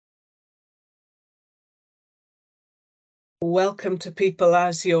Welcome to people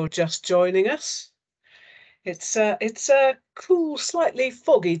as you're just joining us. It's a cool, slightly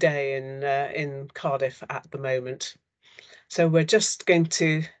foggy day in Cardiff at the moment. So we're just going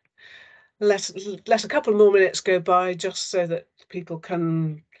to let a couple more minutes go by just so that people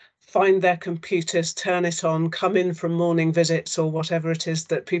can find their computers, turn it on, come in from morning visits or whatever it is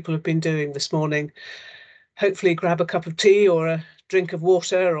that people have been doing this morning. Hopefully grab a cup of tea or a drink of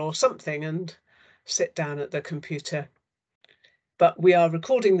water or something and sit down at the computer. But we are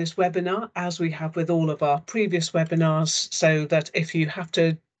recording this webinar as we have with all of our previous webinars, so that if you have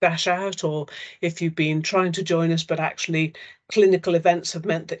to dash out or if you've been trying to join us but actually clinical events have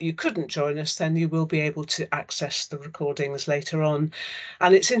meant that you couldn't join us, then you will be able to access the recordings later on.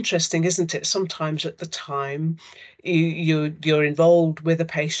 And it's interesting, isn't it? Sometimes at the time you're involved with a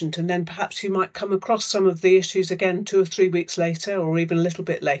patient and then perhaps you might come across some of the issues again 2 or 3 weeks later or even a little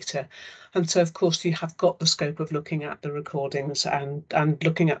bit later. And so, of course, you have got the scope of looking at the recordings and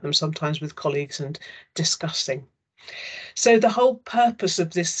looking at them sometimes with colleagues and discussing. So the whole purpose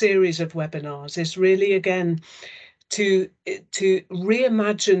of this series of webinars is really, again, to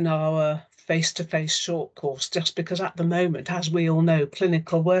reimagine our face-to-face short course, just because at the moment, as we all know,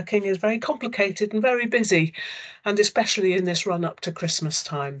 clinical working is very complicated and very busy, and especially in this run up to Christmas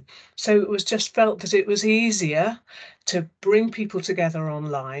time. So it was just felt that it was easier to bring people together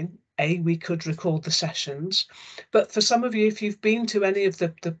online. We could record the sessions, but for some of you, if you've been to any of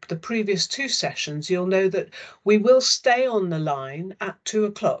the previous 2 sessions, you'll know that we will stay on the line at 2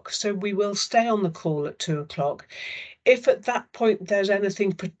 o'clock. So we will stay on the call at 2 o'clock. If at that point there's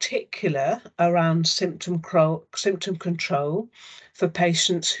anything particular around symptom control for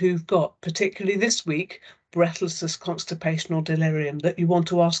patients who've got, particularly this week, breathlessness, constipation or delirium, that you want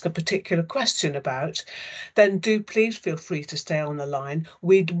to ask a particular question about, then do please feel free to stay on the line.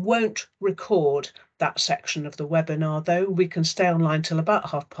 We won't record that section of the webinar, though. We can stay online till about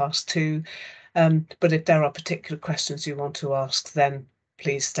 2:30. But if there are particular questions you want to ask, then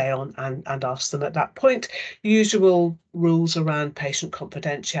please stay on and ask them at that point. Usual rules around patient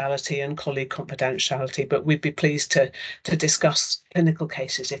confidentiality and colleague confidentiality, but we'd be pleased to discuss clinical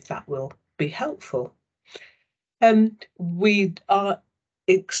cases if that will be helpful. We are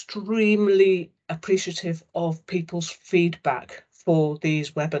extremely appreciative of people's feedback for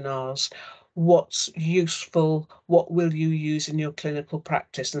these webinars. What's useful? What will you use in your clinical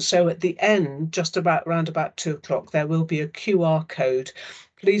practice? And so at the end, just around about 2 o'clock, there will be a QR code.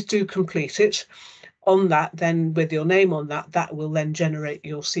 Please do complete it. On that, then with your name on that, that will then generate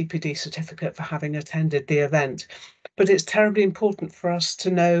your CPD certificate for having attended the event. But it's terribly important for us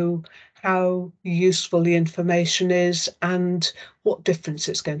to know how useful the information is and what difference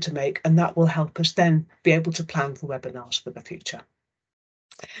it's going to make, and that will help us then be able to plan for webinars for the future.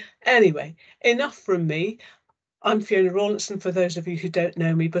 Anyway, enough from me. I'm Fiona Rawlinson, for those of you who don't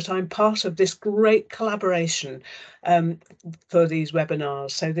know me, but I'm part of this great collaboration for these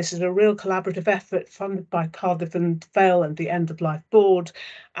webinars. So this is a real collaborative effort funded by Cardiff and Vale and the End of Life Board.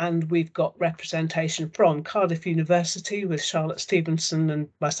 And we've got representation from Cardiff University with Charlotte Stevenson and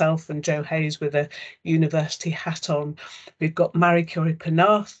myself and Joe Hayes with a university hat on. We've got Marie Curie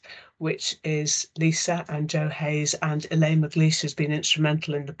Penarth, which is Lisa and Joe Hayes, and Elaine McLeish has been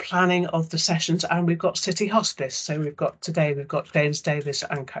instrumental in the planning of the sessions. And we've got City Hospice. So we've got James Davis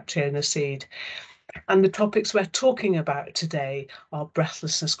and Catriona Seed. And the topics we're talking about today are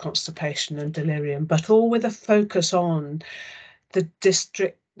breathlessness, constipation and delirium, but all with a focus on the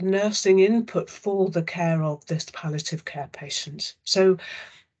district nursing input for the care of this palliative care patient. So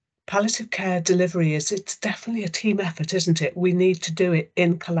palliative care delivery it's definitely a team effort, isn't it? We need to do it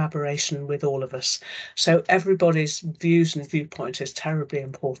in collaboration with all of us. So everybody's views and viewpoint is terribly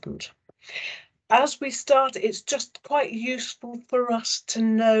important. As we start, it's just quite useful for us to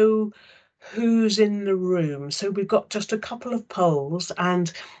know who's in the room. So we've got just a couple of polls,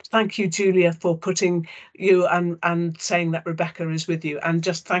 and thank you, Julia, for putting you and saying that Rebecca is with you. And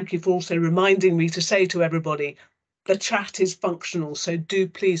just thank you for also reminding me to say to everybody, the chat is functional, so do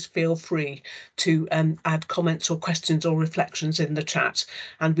please feel free to add comments or questions or reflections in the chat,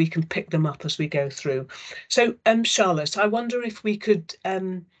 and we can pick them up as we go through. So Charlotte, I wonder if we could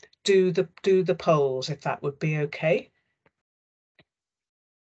do the polls, if that would be okay.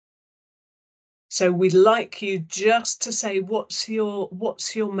 So we'd like you just to say what's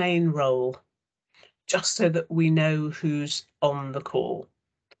your main role, just so that we know who's on the call.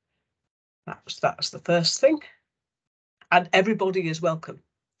 That's the first thing. And everybody is welcome.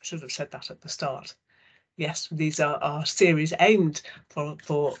 I should have said that at the start. Yes, these are our series aimed for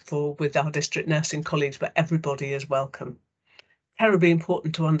with our district nursing colleagues, but everybody is welcome. terribly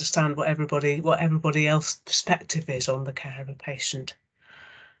important to understand what everybody else's perspective is on the care of a patient.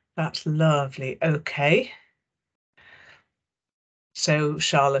 That's lovely. Okay. So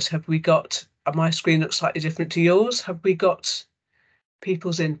Charlotte, have we got, my screen looks slightly different to yours. Have we got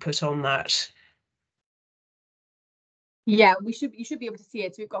people's input on that? Yeah, you should be able to see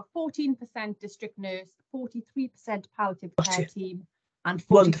it. So we've got 14% district nurse, 43% palliative care team, and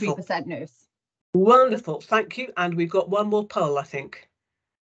 43% nurse. Wonderful, thank you. And we've got one more poll, I think,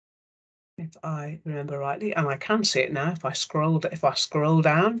 if I remember rightly, and I can see it now if I scroll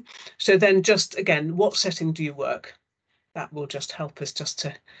down. So then, just again, what setting do you work? That will just help us just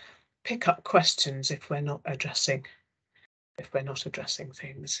to pick up questions if we're not addressing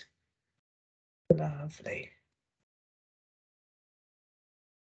things. Lovely.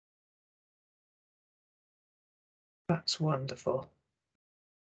 That's wonderful.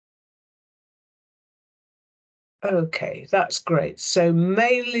 Okay, that's great. So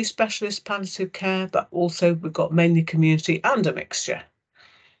mainly specialist palliative care, but also we've got mainly community and a mixture.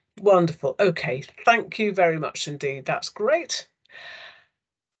 Wonderful. Okay, thank you very much indeed. That's great.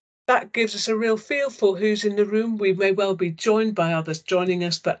 That gives us a real feel for who's in the room. We may well be joined by others joining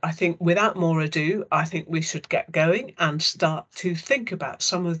us, but I think without more ado, I think we should get going and start to think about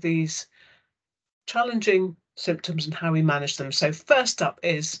some of these challenging symptoms and how we manage them. So first up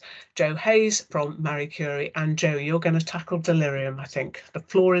is Jo Hayes from Marie Curie. And Jo, you're going to tackle delirium, I think. The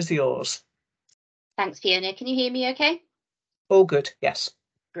floor is yours. Thanks, Fiona. Can you hear me okay? All good, yes.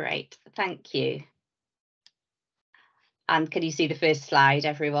 Great, thank you. And can you see the first slide,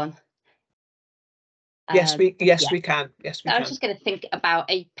 everyone? Yes, we can. Yes, we can. I was just going to think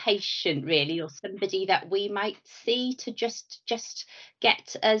about a patient, really, or somebody that we might see to just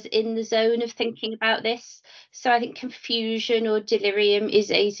get us in the zone of thinking about this. So I think confusion or delirium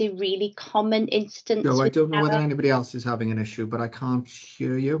is a really common instance. No, I don't know whether anybody else is having an issue, but I can't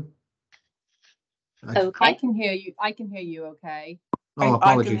hear you. Okay. I can hear you. I can hear you. Okay. Oh,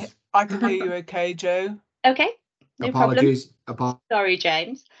 apologies. I can hear you. Okay, Jo. Okay. No Apologies. Sorry,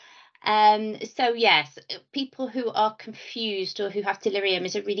 James. So yes, people who are confused or who have delirium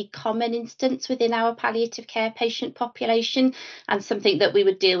is a really common instance within our palliative care patient population, and something that we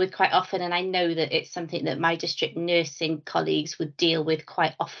would deal with quite often. And I know that it's something that my district nursing colleagues would deal with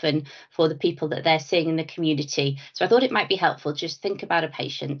quite often for the people that they're seeing in the community. So I thought it might be helpful just think about a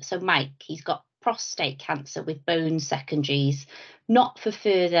patient. So Mike, he's got prostate cancer with bone secondaries, not for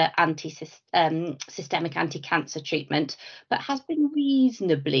further systemic anti-cancer treatment, but has been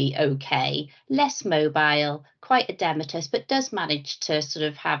reasonably okay, less mobile, quite edematous, but does manage to sort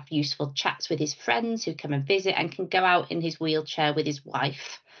of have useful chats with his friends who come and visit, and can go out in his wheelchair with his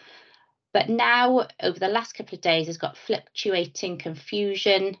wife. But now, over the last couple of days, has got fluctuating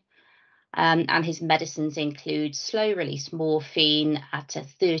confusion, and his medicines include slow release morphine at a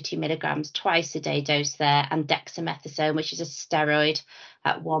 30 milligrams twice a day dose there, and dexamethasone, which is a steroid,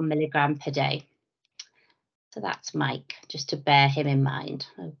 at 1 milligram per day. So that's Mike, just to bear him in mind.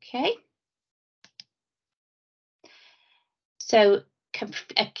 Okay. So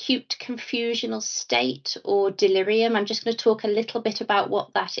acute confusional state or delirium, I'm just going to talk a little bit about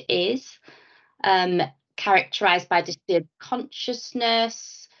what that is. Characterized by disturbed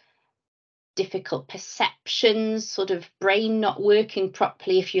consciousness, difficult perceptions, sort of brain not working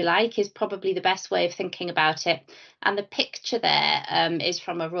properly, if you like, is probably the best way of thinking about it. And the picture there is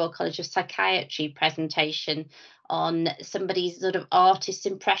from a Royal College of Psychiatry presentation on somebody's sort of artist's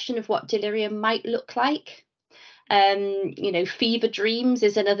impression of what delirium might look like. You know, fever dreams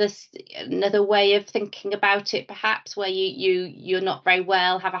is another way of thinking about it, perhaps, where you're not very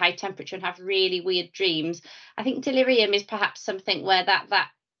well, have a high temperature, and have really weird dreams. I think delirium is perhaps something where that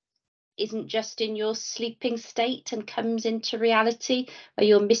isn't just in your sleeping state and comes into reality, where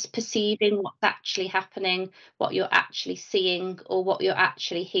you're misperceiving what's actually happening, what you're actually seeing, or what you're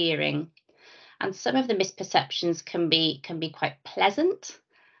actually hearing. And some of the misperceptions can be quite pleasant,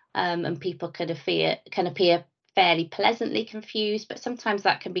 and people can appear fairly pleasantly confused, but sometimes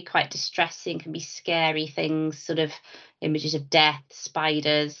that can be quite distressing, can be scary things, sort of images of death,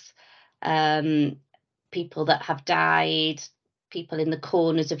 spiders, people that have died, people in the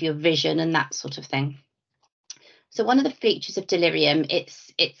corners of your vision, and that sort of thing. So one of the features of delirium,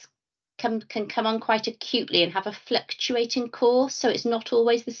 can come on quite acutely and have a fluctuating course, so it's not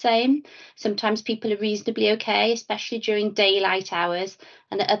always the same. Sometimes people are reasonably okay, especially during daylight hours,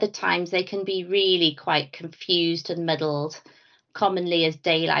 and at other times they can be really quite confused and muddled, commonly as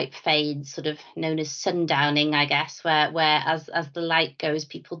daylight fades, sort of known as sundowning, I guess, where as the light goes,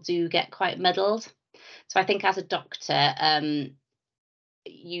 people do get quite muddled. So I think as a doctor,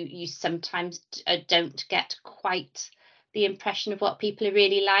 you sometimes don't get quite the impression of what people are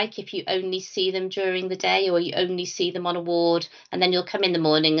really like if you only see them during the day, or you only see them on a ward, and then you'll come in the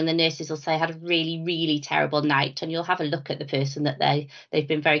morning and the nurses will say, I had a really, really terrible night, and you'll have a look at the person that they've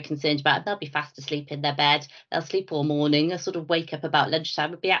been very concerned about. They'll be fast asleep in their bed, they'll sleep all morning, they'll sort of wake up about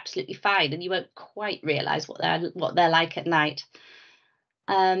lunchtime and be absolutely fine, and you won't quite realise what they're like at night.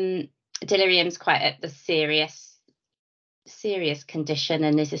 Delirium's quite a serious condition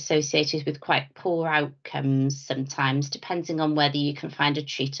and is associated with quite poor outcomes sometimes, depending on whether you can find a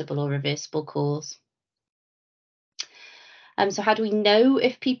treatable or reversible cause. So how do we know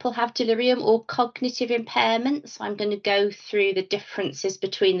if people have delirium or cognitive impairment? So I'm going to go through the differences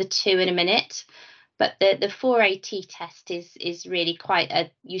between the two in a minute, but the 4AT test is really quite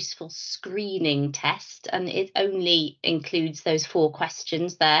a useful screening test, and it only includes those 4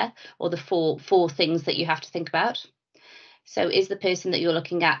 questions there, or the four things that you have to think about. So is the person that you're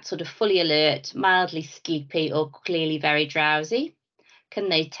looking at sort of fully alert, mildly sleepy, or clearly very drowsy? Can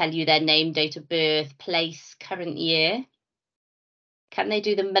they tell you their name, date of birth, place, current year? Can they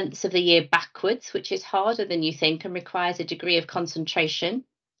do the months of the year backwards, which is harder than you think and requires a degree of concentration?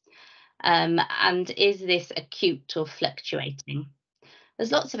 And is this acute or fluctuating?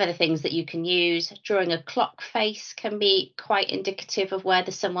 There's lots of other things that you can use. Drawing a clock face can be quite indicative of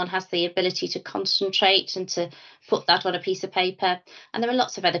whether someone has the ability to concentrate and to put that on a piece of paper. And there are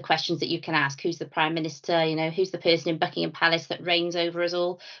lots of other questions that you can ask. Who's the Prime Minister? You know, who's the person in Buckingham Palace that reigns over us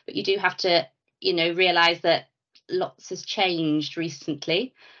all? But you do have to, you know, realise that lots has changed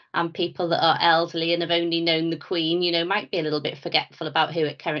recently. And people that are elderly and have only known the Queen, you know, might be a little bit forgetful about who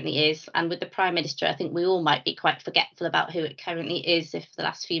it currently is. And with the Prime Minister, I think we all might be quite forgetful about who it currently is if the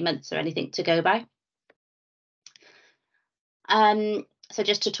last few months are anything to go by. So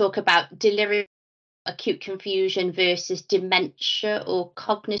just to talk about delirium, acute confusion versus dementia or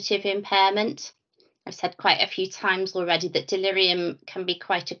cognitive impairment. I've said quite a few times already that delirium can be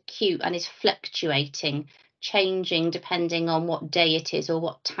quite acute and is fluctuating, changing depending on what day it is or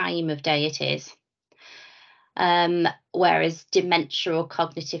what time of day it is. Whereas dementia or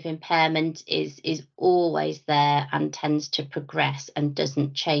cognitive impairment is always there and tends to progress and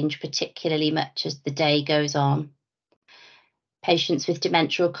doesn't change particularly much as the day goes on. Patients with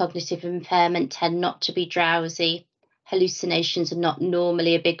dementia or cognitive impairment tend not to be drowsy. Hallucinations are not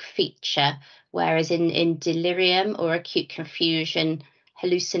normally a big feature, whereas in delirium or acute confusion,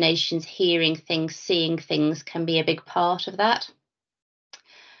 hallucinations, hearing things, seeing things can be a big part of that.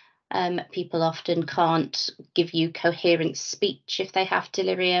 People often can't give you coherent speech if they have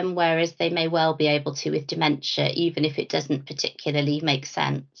delirium, whereas they may well be able to with dementia, even if it doesn't particularly make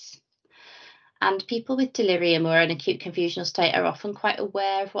sense. And people with delirium or an acute confusional state are often quite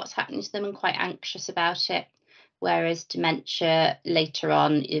aware of what's happening to them and quite anxious about it, whereas dementia later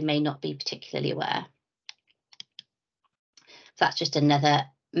on, you may not be particularly aware. So that's just another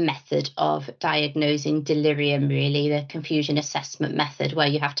method of diagnosing delirium, really, the confusion assessment method, where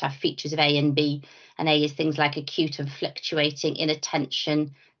you have to have features of A and B, and A is things like acute and fluctuating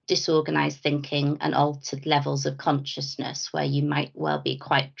inattention, disorganized thinking, and altered levels of consciousness, where you might well be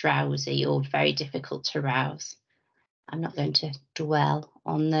quite drowsy or very difficult to rouse. I'm not going to dwell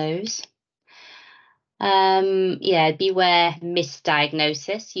on those. Beware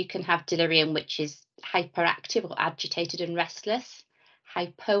misdiagnosis. You can have delirium which is hyperactive or agitated and restless,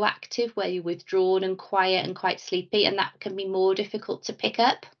 hypoactive where you're withdrawn and quiet and quite sleepy, and that can be more difficult to pick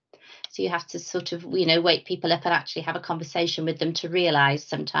up. So you have to sort of, you know, wake people up and actually have a conversation with them to realise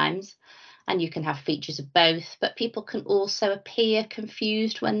sometimes. And you can have features of both, but people can also appear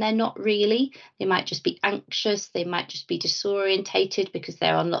confused when they're not really. They might just be anxious, they might just be disorientated because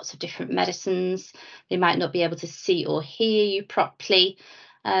they're on lots of different medicines. They might not be able to see or hear you properly.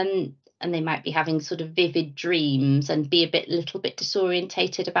 And they might be having sort of vivid dreams and be a little bit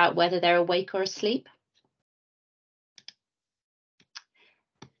disorientated about whether they're awake or asleep.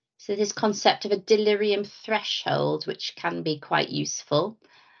 So this concept of a delirium threshold, which can be quite useful.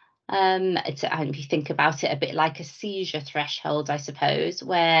 If you think about it a bit like a seizure threshold, I suppose,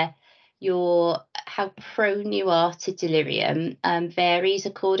 where how prone you are to delirium varies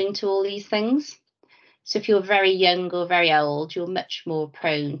according to all these things. So if you're very young or very old, you're much more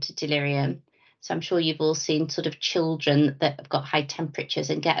prone to delirium. So I'm sure you've all seen sort of children that have got high temperatures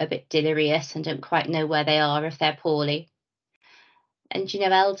and get a bit delirious and don't quite know where they are if they're poorly. And, you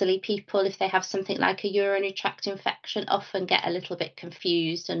know, elderly people, if they have something like a urinary tract infection, often get a little bit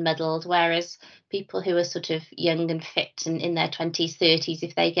confused and muddled, whereas people who are sort of young and fit and in their 20s, 30s,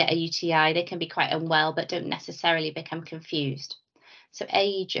 if they get a UTI, they can be quite unwell, but don't necessarily become confused. So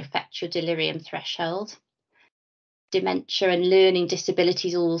age affects your delirium threshold. dementia and learning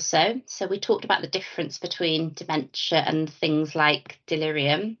disabilities also. So we talked about the difference between dementia and things like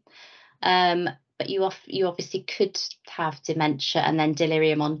delirium. But you obviously could have dementia and then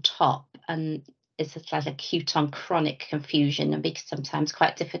delirium on top, and it's like acute on chronic confusion and becomes sometimes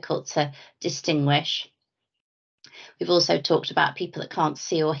quite difficult to distinguish. We've also talked about people that can't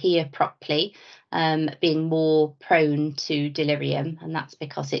see or hear properly being more prone to delirium, and that's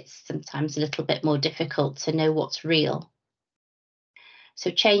because it's sometimes a little bit more difficult to know what's real. So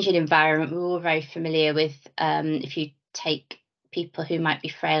change in environment, we're all very familiar with if you take people who might be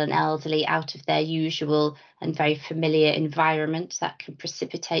frail and elderly out of their usual and very familiar environment, that can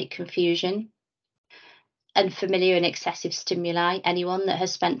precipitate confusion. Unfamiliar and excessive stimuli. Anyone that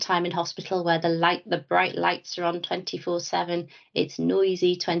has spent time in hospital where the bright lights are on 24/7, it's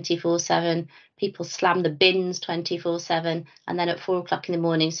noisy 24/7, people slam the bins 24/7, and then at 4 o'clock in the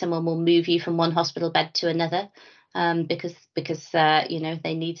morning, someone will move you from one hospital bed to another because you know,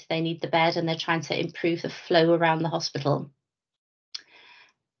 they need the bed, and they're trying to improve the flow around the hospital.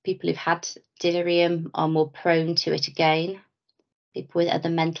 People who've had delirium are more prone to it again. People with other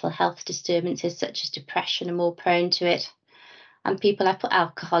mental health disturbances such as depression are more prone to it. And people, I put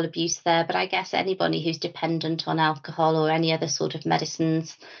alcohol abuse there, but I guess anybody who's dependent on alcohol or any other sort of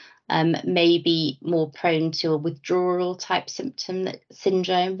medicines may be more prone to a withdrawal type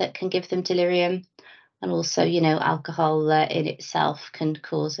syndrome that can give them delirium. And also, you know, alcohol in itself can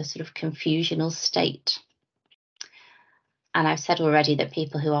cause a sort of confusional state. And I've said already that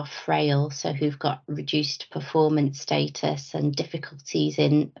people who are frail, so who've got reduced performance status and difficulties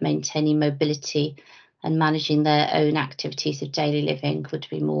in maintaining mobility and managing their own activities of daily living, would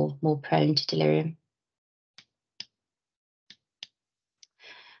be more prone to delirium.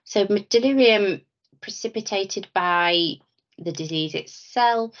 So delirium precipitated by the disease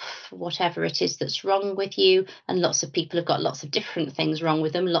itself, whatever it is that's wrong with you, and lots of people have got lots of different things wrong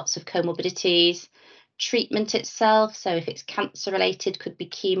with them, lots of comorbidities. Treatment itself, so if it's cancer related, could be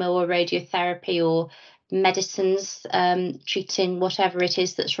chemo or radiotherapy or medicines treating whatever it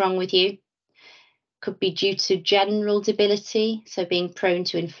is that's wrong with you. Could be due to general debility, so being prone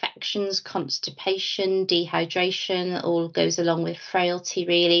to infections, constipation, dehydration, all goes along with frailty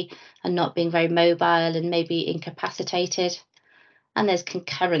really, and not being very mobile and maybe incapacitated. And there's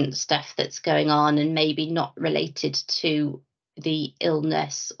concurrent stuff that's going on and maybe not related to the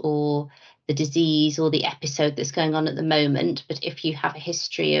illness or the disease or the episode that's going on at the moment. But if you have a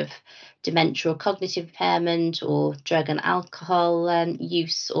history of dementia or cognitive impairment or drug and alcohol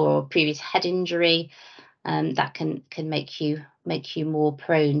use or previous head injury, that can make you more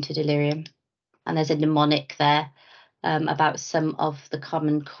prone to delirium. And there's a mnemonic there about some of the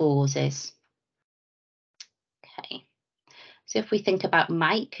common causes. Okay. So if we think about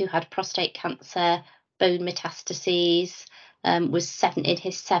Mike, who had prostate cancer, bone metastases, was in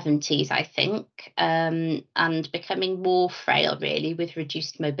his 70s, I think, and becoming more frail, really, with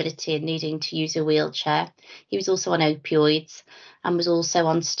reduced mobility and needing to use a wheelchair. He was also on opioids and was also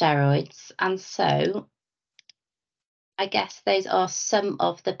on steroids. And so I guess those are some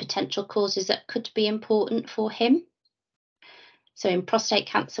of the potential causes that could be important for him. So in prostate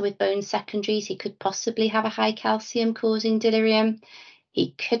cancer with bone secondaries, he could possibly have a high calcium causing delirium.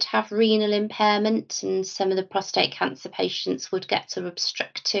 He could have renal impairment, and some of the prostate cancer patients would get sort of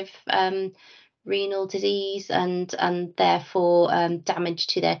obstructive renal disease and therefore damage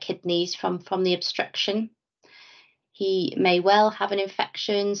to their kidneys from the obstruction. He may well have an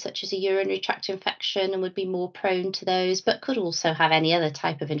infection such as a urinary tract infection and would be more prone to those, but could also have any other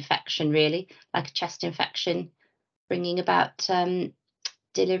type of infection really, like a chest infection, bringing about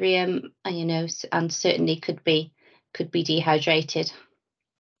delirium, you know, and certainly could be dehydrated.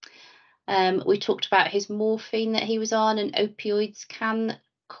 We talked about his morphine that he was on, and opioids can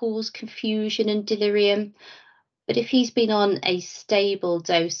cause confusion and delirium. But if he's been on a stable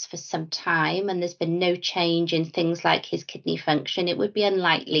dose for some time and there's been no change in things like his kidney function, it would be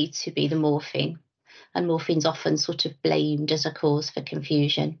unlikely to be the morphine. And morphine's often sort of blamed as a cause for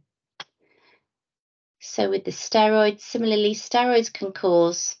confusion. So with the steroids, similarly, steroids can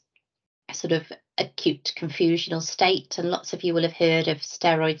cause a sort of acute confusional state, and lots of you will have heard of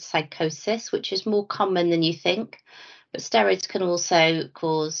steroid psychosis, which is more common than you think. But steroids can also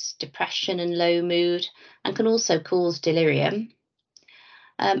cause depression and low mood, and can also cause delirium.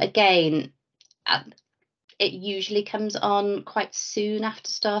 Again, it usually comes on quite soon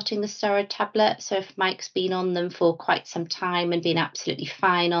after starting the steroid tablet. So if Mike's been on them for quite some time and been absolutely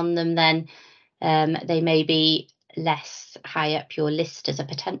fine on them, then they may be less high up your list as a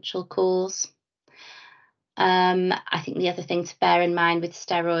potential cause. I think the other thing to bear in mind with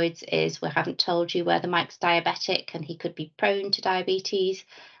steroids is we haven't told you whether Mike's diabetic and he could be prone to diabetes.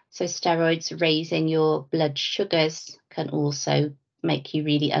 So steroids raising your blood sugars can also make you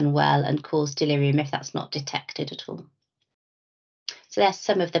really unwell and cause delirium if that's not detected at all. So there's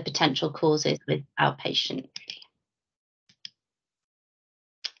some of the potential causes with outpatient.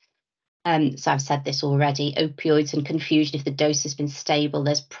 So I've said this already, opioids and confusion. If the dose has been stable,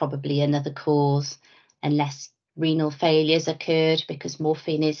 there's probably another cause, unless renal failures occurred because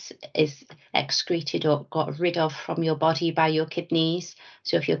morphine is excreted or got rid of from your body by your kidneys.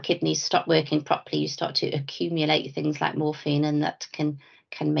 So if your kidneys stop working properly, you start to accumulate things like morphine, and that can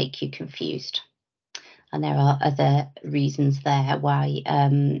make you confused. And there are other reasons there why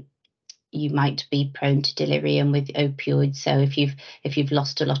you might be prone to delirium with opioids. So if you've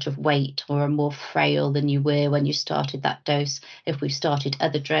lost a lot of weight or are more frail than you were when you started that dose, if we've started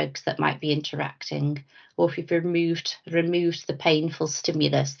other drugs that might be interacting, or if you've removed the painful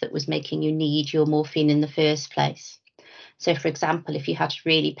stimulus that was making you need your morphine in the first place. So for example, if you had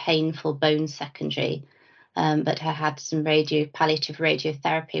really painful bone secondary, but had some palliative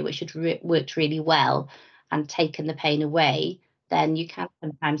radiotherapy, which had worked really well and taken the pain away, then you can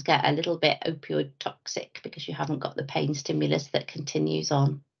sometimes get a little bit opioid toxic because you haven't got the pain stimulus that continues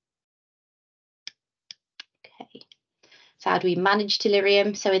on. Okay, so how do we manage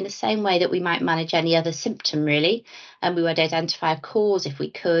delirium? So in the same way that we might manage any other symptom, really, and we would identify a cause if we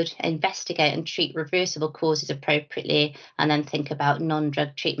could, investigate and treat reversible causes appropriately, and then think about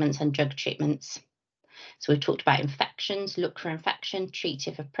non-drug treatments and drug treatments. So we've talked about infections, look for infection, treat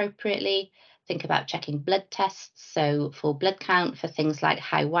if appropriately. Think about checking blood tests. So for blood count, for things like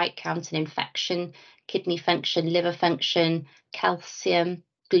high white count and infection, kidney function, liver function, calcium,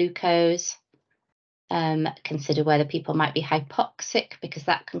 glucose. Consider whether people might be hypoxic, because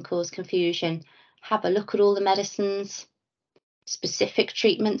that can cause confusion. Have a look at all the medicines. Specific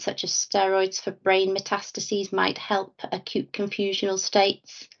treatments such as steroids for brain metastases might help acute confusional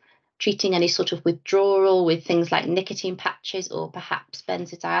states. Treating any sort of withdrawal with things like nicotine patches or perhaps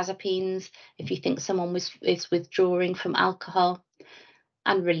benzodiazepines if you think someone is withdrawing from alcohol,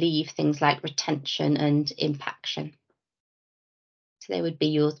 and relieve things like retention and impaction. So they would be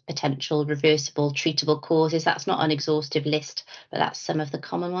your potential reversible treatable causes. That's not an exhaustive list, but that's some of the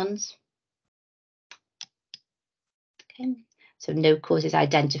common ones. Okay. So no causes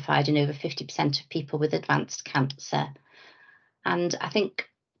identified in over 50% of people with advanced cancer. And I think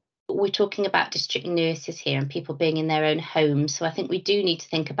we're talking about district nurses here and people being in their own homes. So I think we do need to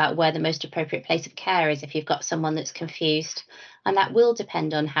think about where the most appropriate place of care is if you've got someone that's confused. And that will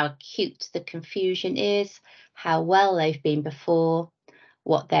depend on how acute the confusion is, how well they've been before,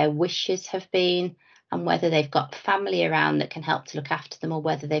 what their wishes have been, and whether they've got family around that can help to look after them, or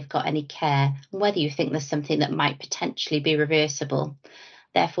whether they've got any care, and whether you think there's something that might potentially be reversible.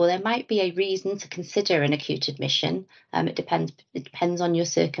 Therefore, there might be a reason to consider an acute admission. It depends on your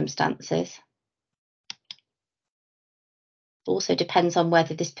circumstances. Also depends on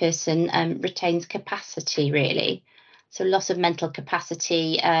whether this person retains capacity, really. So loss of mental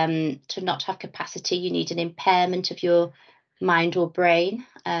capacity, to not have capacity, you need an impairment of your mind or brain,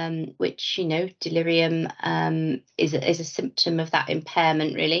 which, you know, delirium is a symptom of that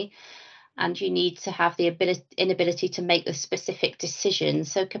impairment, really. And you need to have the inability to make the specific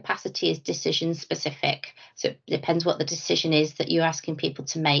decisions. So capacity is decision specific. So it depends what the decision is that you're asking people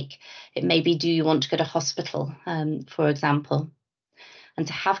to make. It may be, do you want to go to hospital, for example? And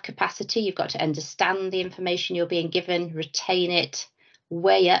to have capacity, you've got to understand the information you're being given, retain it,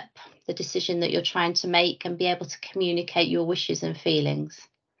 weigh up the decision that you're trying to make, and be able to communicate your wishes and feelings.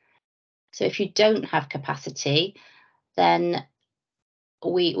 So if you don't have capacity, then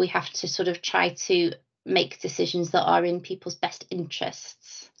we have to sort of try to make decisions that are in people's best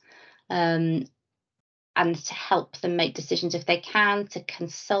interests, and to help them make decisions if they can, to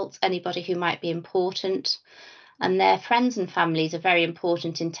consult anybody who might be important. And their friends and families are very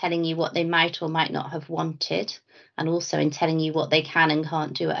important in telling you what they might or might not have wanted, and also in telling you what they can and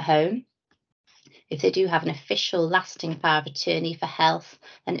can't do at home. If they do have an official lasting power of attorney for health,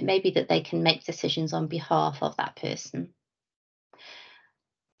 then it may be that they can make decisions on behalf of that person.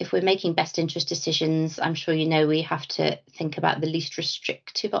 If we're making best interest decisions, I'm sure you know we have to think about the least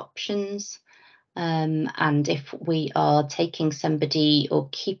restrictive options. And if we are taking somebody or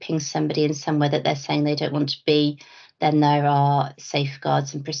keeping somebody in somewhere that they're saying they don't want to be, then there are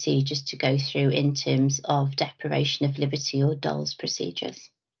safeguards and procedures to go through in terms of deprivation of liberty or DOLS procedures.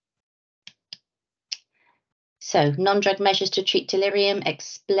 So non-drug measures to treat delirium,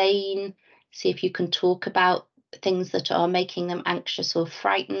 explain, see if you can talk about things that are making them anxious or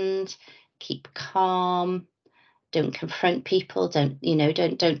frightened, keep calm, don't confront people, don't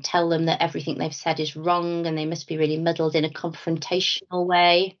tell them that everything they've said is wrong and they must be really muddled in a confrontational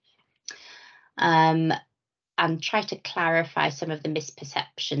way. And try to clarify some of the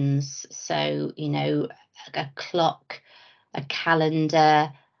misperceptions. So, a clock, a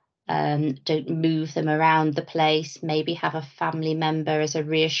calendar, don't move them around the place, maybe have a family member as a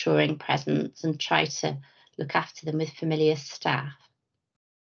reassuring presence and try to look after them with familiar staff.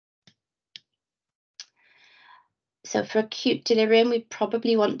 So for acute delirium, we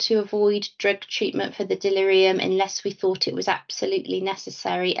probably want to avoid drug treatment for the delirium unless we thought it was absolutely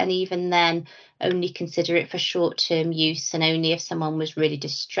necessary, and even then only consider it for short-term use and only if someone was really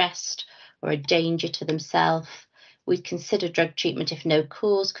distressed or a danger to themselves. We'd consider drug treatment if no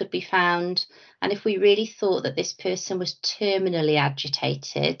cause could be found, and if we really thought that this person was terminally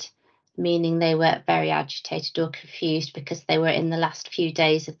agitated, meaning they were very agitated or confused because they were in the last few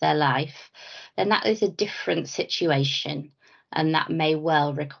days of their life, then that is a different situation and that may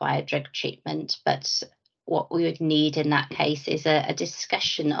well require drug treatment. But what we would need in that case is a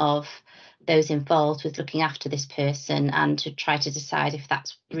discussion of those involved with looking after this person and to try to decide if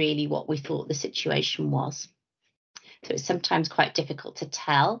that's really what we thought the situation was. So it's sometimes quite difficult to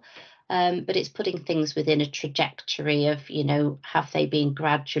tell, but it's putting things within a trajectory of, have they been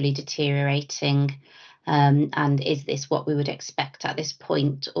gradually deteriorating? And is this what we would expect at this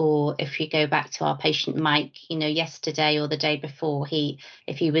point? Or if you go back to our patient Mike, yesterday or the day before,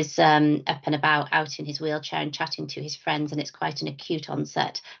 if he was up and about out in his wheelchair and chatting to his friends, and it's quite an acute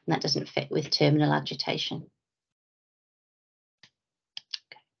onset, and that doesn't fit with terminal agitation.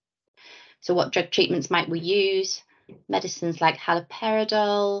 Okay. So what drug treatments might we use? Medicines like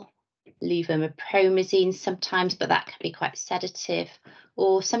haloperidol, levomepromazine sometimes, but that can be quite sedative,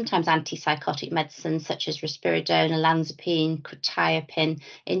 or sometimes antipsychotic medicines such as risperidone, olanzapine, quetiapine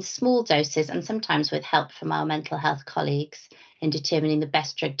in small doses, and sometimes with help from our mental health colleagues in determining the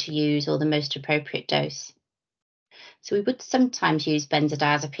best drug to use or the most appropriate dose. So we would sometimes use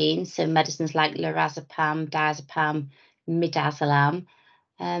benzodiazepines, so medicines like lorazepam, diazepam, midazolam,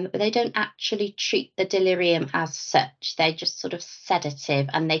 but they don't actually treat the delirium as such. They're just sort of sedative,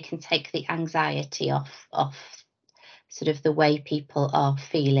 and they can take the anxiety off sort of the way people are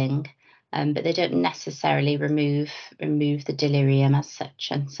feeling, but they don't necessarily remove the delirium as such.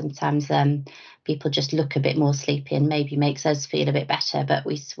 And sometimes people just look a bit more sleepy and maybe makes us feel a bit better, but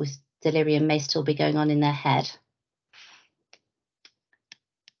delirium may still be going on in their head.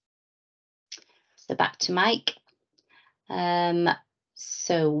 So back to Mike.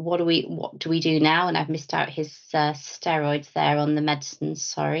 So what do we do now? And I've missed out his steroids there on the medicines,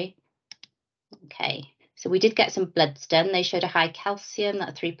 sorry. Okay, so we did get some bloods done. They showed a high calcium,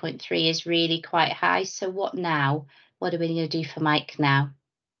 that 3.3 is really quite high. So what now? What are we going to do for Mike now?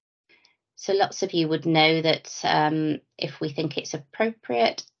 So lots of you would know that if we think it's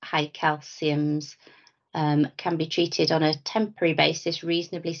appropriate, high calciums can be treated on a temporary basis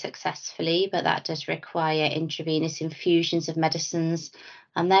reasonably successfully, but that does require intravenous infusions of medicines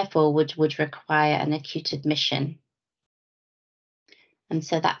and therefore would require an acute admission. And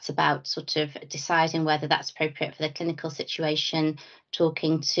so that's about sort of deciding whether that's appropriate for the clinical situation,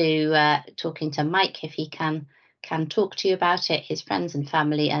 talking to Mike if he can talk to you about it, his friends and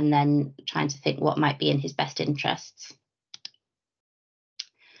family, and then trying to think what might be in his best interests.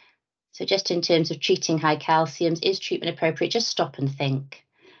 So just in terms of treating high calciums, is treatment appropriate? Just stop and think.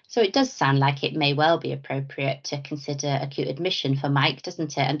 So it does sound like it may well be appropriate to consider acute admission for Mike,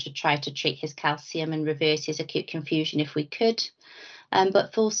 doesn't it? And to try to treat his calcium and reverse his acute confusion if we could.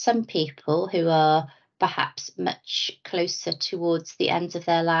 But for some people who are perhaps much closer towards the end of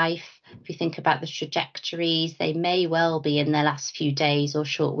their life, if you think about the trajectories, they may well be in their last few days or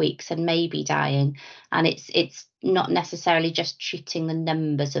short weeks and may be dying. And it's not necessarily just treating the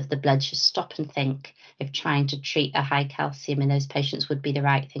numbers of the blood. Just stop and think if trying to treat a high calcium in those patients would be the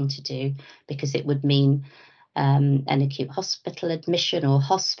right thing to do, because it would mean an acute hospital admission or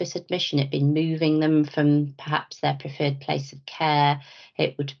hospice admission. It'd be moving them from perhaps their preferred place of care.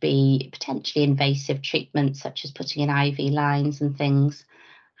 It would be potentially invasive treatment such as putting in IV lines and things.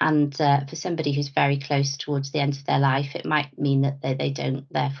 And for somebody who's very close towards the end of their life, it might mean that they don't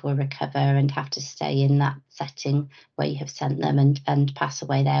therefore recover and have to stay in that setting where you have sent them and pass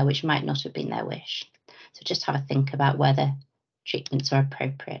away there, which might not have been their wish. So just have a think about whether treatments are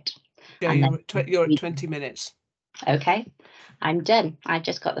appropriate. Yeah, you're at 20 minutes. Okay, I'm done. I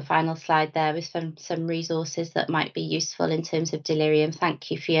just got the final slide there with some resources that might be useful in terms of delirium.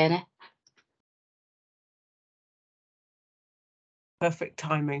 Thank you, Fiona. Perfect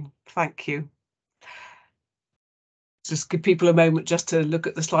timing. Thank you. just give people a moment just to look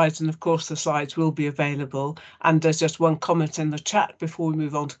at the slides, and of course the slides will be available. And there's just one comment in the chat before we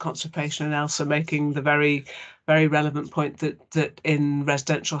move on to constipation, and Elsa making the very relevant point that in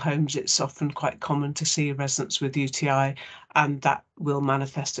residential homes it's often quite common to see residents with UTI, and that will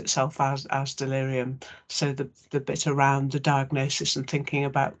manifest itself as delirium. So the bit around the diagnosis and thinking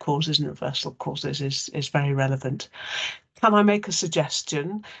about causes and reversal causes is very relevant. Can I make a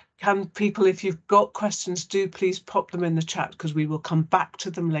suggestion? Can people, if you've got questions, do please pop them in the chat, because we will come back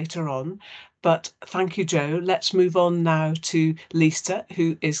to them later on. But thank you, Jo. Let's move on now to Lisa,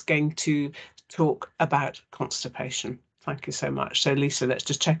 who is going to talk about constipation. Thank you so much. So Lisa, let's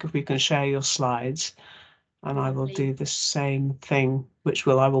just check if we can share your slides, and I will do the same thing, which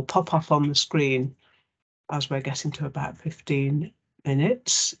I will pop up on the screen as we're getting to about 15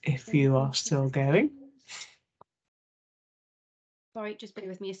 minutes, if you are still going. Sorry, just bear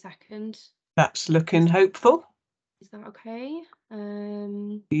with me a second. That's looking hopeful. Is that okay?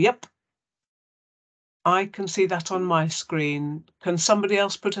 Yep. I can see that on my screen. Can somebody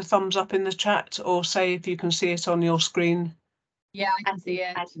else put a thumbs up in the chat, or say if you can see it on your screen? Yeah, I can see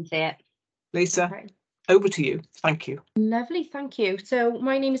it. I can see it. Lisa, Okay. over to you. Thank you. Lovely, thank you. So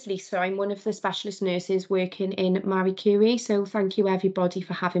my name is Lisa. I'm one of the specialist nurses working in Marie Curie. So thank you everybody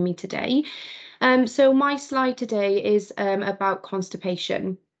for having me today. So my slide today is about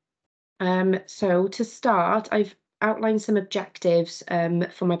constipation. So to start, I've outlined some objectives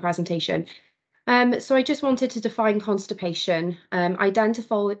for my presentation. So I just wanted to define constipation,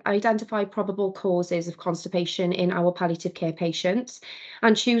 identify probable causes of constipation in our palliative care patients,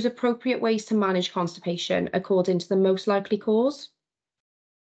 and choose appropriate ways to manage constipation according to the most likely cause.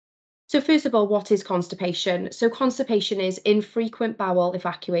 So first of all, what is constipation? So constipation is infrequent bowel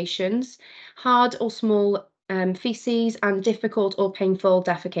evacuations, hard or small feces, and difficult or painful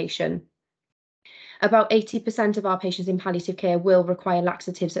defecation. About 80% of our patients in palliative care will require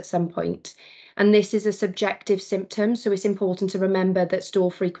laxatives at some point. And this is a subjective symptom, so it's important to remember that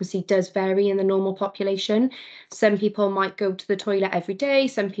stool frequency does vary in the normal population. Some people might go to the toilet every day,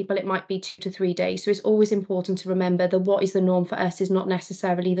 some people it might be 2 to 3 days. So it's always important to remember that what is the norm for us is not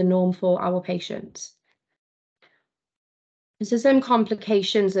necessarily the norm for our patients. So some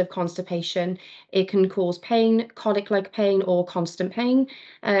complications of constipation, it can cause pain, colic-like pain or constant pain,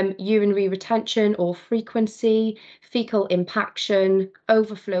 urinary retention or frequency, fecal impaction,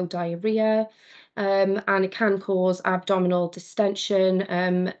 overflow diarrhea, and it can cause abdominal distension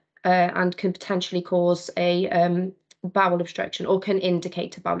and can potentially cause a bowel obstruction, or can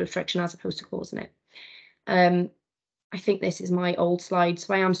indicate a bowel obstruction as opposed to causing it. I think this is my old slide,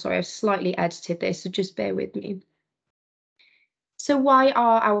 so I am sorry, I've slightly edited this, so just bear with me. So why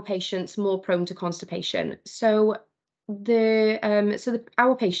are our patients more prone to constipation? So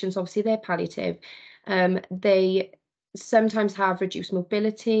our patients, obviously they're palliative. They sometimes have reduced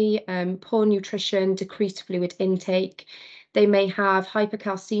mobility, poor nutrition, decreased fluid intake. They may have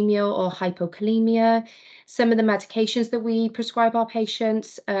hypercalcemia or hypokalemia. Some of the medications that we prescribe our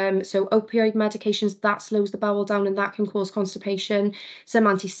patients, so opioid medications, that slows the bowel down and that can cause constipation. Some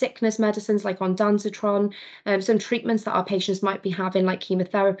anti-sickness medicines like ondansetron, some treatments that our patients might be having like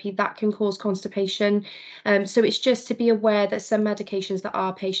chemotherapy, that can cause constipation. So it's just to be aware that some medications that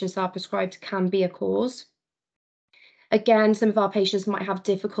our patients are prescribed can be a cause. Again, some of our patients might have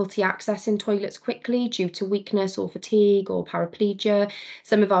difficulty accessing toilets quickly due to weakness or fatigue or paraplegia.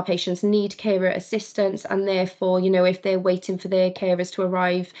 Some of our patients need carer assistance, and therefore, if they're waiting for their carers to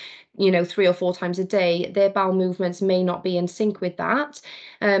arrive, 3 or 4 times a day, their bowel movements may not be in sync with that.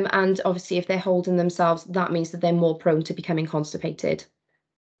 And obviously, if they're holding themselves, that means that they're more prone to becoming constipated.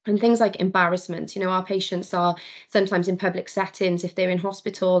 And things like embarrassment, our patients are sometimes in public settings, if they're in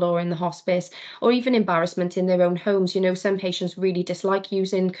hospital or in the hospice, or even embarrassment in their own homes. Some patients really dislike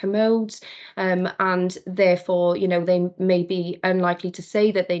using commodes, and therefore, they may be unlikely to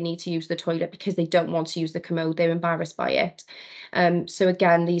say that they need to use the toilet because they don't want to use the commode, they're embarrassed by it. So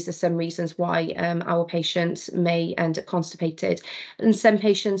again, these are some reasons why our patients may end up constipated. And some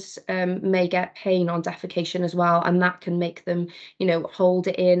patients may get pain on defecation as well, and that can make them, hold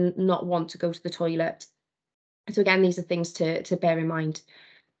it in, not want to go to the toilet. So again, these are things to bear in mind.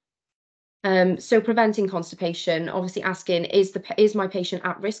 So preventing constipation, obviously asking, is my patient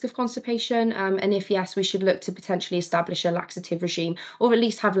at risk of constipation? And if yes, we should look to potentially establish a laxative regime, or at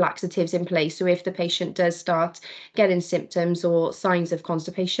least have laxatives in place. So if the patient does start getting symptoms or signs of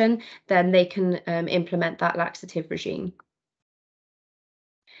constipation, then they can implement that laxative regime.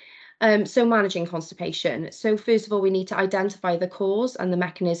 So managing constipation. So first of all, we need to identify the cause and the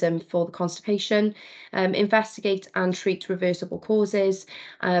mechanism for the constipation, investigate and treat reversible causes,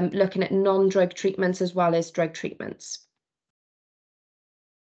 looking at non-drug treatments as well as drug treatments.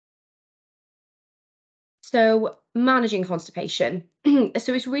 So managing constipation.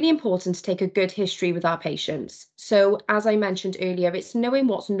 So it's really important to take a good history with our patients. So as I mentioned earlier, it's knowing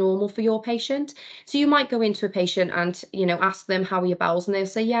what's normal for your patient. So you might go into a patient and, you know, ask them, how are your bowels? And they'll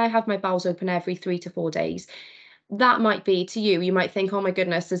say, yeah, I have my bowels open every 3 to 4 days. That might be to you, you might think, oh my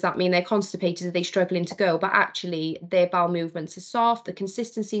goodness, does that mean they're constipated? Are they struggling to go? But actually their bowel movements are soft, the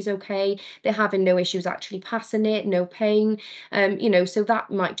consistency is okay, they're having no issues actually passing it, no pain, you know, so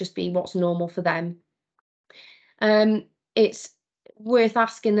that might just be what's normal for them. It's worth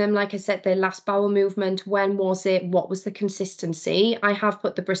asking them, like I said, their last bowel movement, when was it, what was the consistency? I have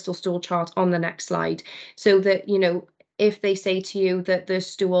put the Bristol stool chart on the next slide so that, you know, if they say to you that the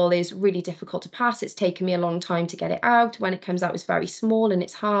stool is really difficult to pass, it's taken me a long time to get it out, when it comes out it's very small and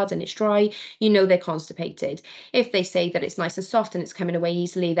it's hard and it's dry, you know they're constipated. If they say that it's nice and soft and it's coming away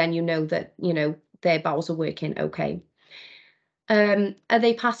easily, then you know that, you know, their bowels are working okay. Are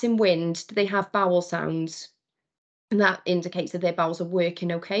they passing wind? Do they have bowel sounds? And that indicates that their bowels are working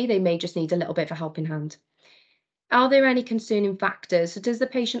okay. They may just need a little bit of a helping hand. Are there any concerning factors? So does the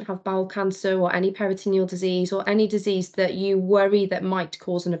patient have bowel cancer or any peritoneal disease or any disease that you worry that might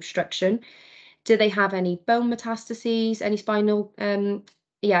cause an obstruction? Do they have any bone metastases, any spinal, any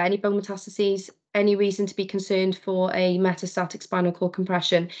bone metastases? Any reason to be concerned for a metastatic spinal cord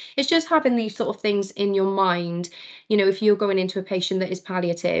compression? It's just having these sort of things in your mind. You know, if you're going into a patient that is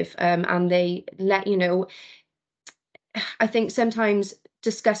palliative and they let you know, I think sometimes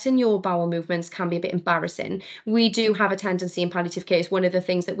discussing your bowel movements can be a bit embarrassing. We do have a tendency in palliative care, it's one of the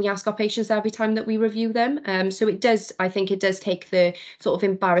things that we ask our patients every time that we review them. So it does, I think it does take the sort of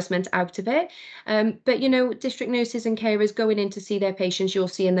embarrassment out of it. But, you know, district nurses and carers going in to see their patients, you're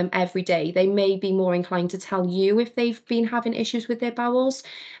seeing them every day. They may be more inclined to tell you if they've been having issues with their bowels,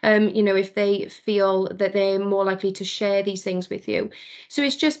 you know, if they feel that they're more likely to share these things with you. So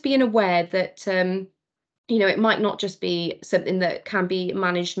it's just being aware that, you know, it might not just be something that can be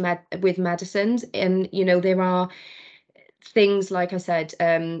managed with medicines. And, you know, there are things, like I said,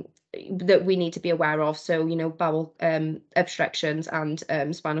 that we need to be aware of. So, you know, bowel obstructions and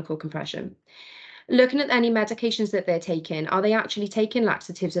spinal cord compression. Looking at any medications that they're taking, are they actually taking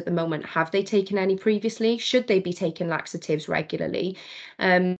laxatives at the moment? Have they taken any previously? Should they be taking laxatives regularly?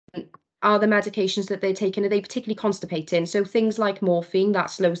 Are the medications that they're taking, are they particularly constipating? So things like morphine, that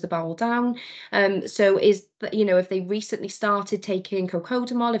slows the bowel down. So is, you know, if they recently started taking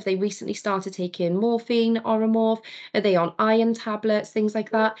cocodamol, if they recently started taking morphine, Oromorph, are they on iron tablets, things like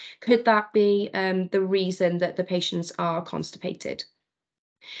that? Could that be the reason that the patients are constipated?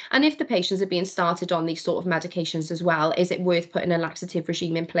 And if the patients are being started on these sort of medications as well, is it worth putting a laxative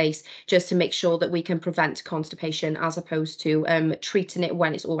regime in place just to make sure that we can prevent constipation as opposed to treating it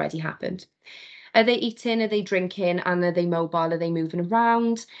when it's already happened? Are they eating? Are they drinking? And are they mobile? Are they moving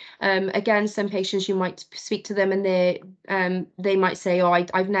around? Again, some patients, you might speak to them and they might say, oh,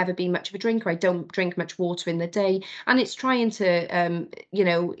 I've never been much of a drinker. I don't drink much water in the day. And it's trying to, you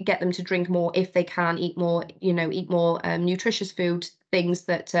know, get them to drink more if they can, eat more, you know, eat more nutritious food, things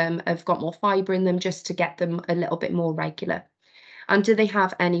that have got more fibre in them, just to get them a little bit more regular. And do they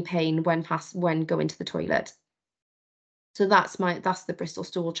have any pain when going to the toilet? So that's the Bristol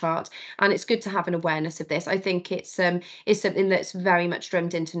stool chart, and it's good to have an awareness of this. I think it's something that's very much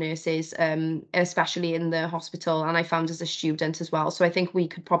drummed into nurses, especially in the hospital, and I found as a student as well. So I think we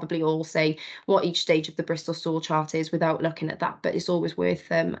could probably all say what each stage of the Bristol stool chart is without looking at that, but it's always worth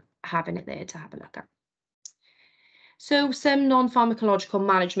having it there to have a look at. So some non-pharmacological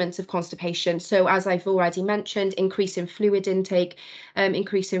managements of constipation. So as I've already mentioned, increasing fluid intake,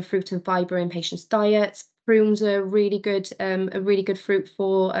 increasing fruit and fibre in patients' diets. Prunes are a really good fruit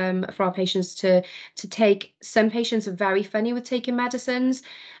for our patients to take. Some patients are very funny with taking medicines,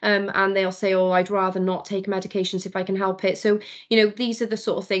 and they'll say, oh, I'd rather not take medications if I can help it. So, you know, these are the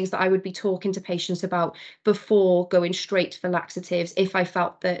sort of things that I would be talking to patients about before going straight for laxatives if I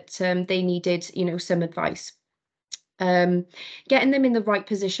felt that they needed, you know, some advice. Getting them in the right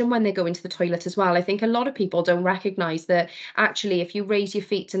position when they go into the toilet as well. I think a lot of people don't recognise that actually if you raise your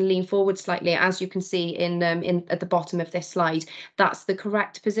feet and lean forward slightly, as you can see in at the bottom of this slide, that's the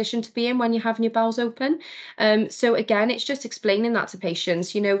correct position to be in when you're having your bowels open. So again, it's just explaining that to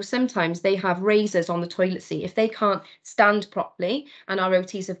patients. You know, sometimes they have razors on the toilet seat. If they can't stand properly and our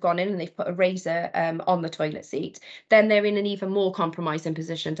OTs have gone in and they've put a razor on the toilet seat, then they're in an even more compromising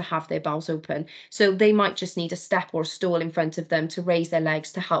position to have their bowels open. So they might just need a step or a stool in front of them to raise their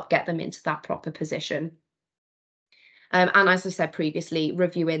legs to help get them into that proper position. And as I said previously,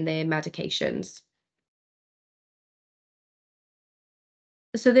 reviewing their medications.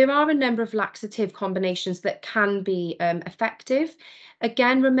 So there are a number of laxative combinations that can be effective.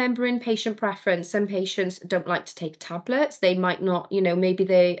 Again, remembering patient preference. Some patients don't like to take tablets. They might not, maybe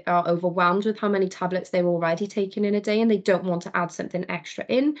they are overwhelmed with how many tablets they're already taking in a day and they don't want to add something extra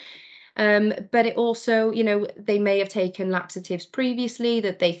in. But it also, they may have taken laxatives previously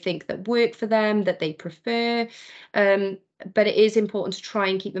that they think that work for them, that they prefer. But it is important to try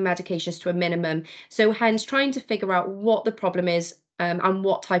and keep the medications to a minimum. So hence trying to figure out what the problem is and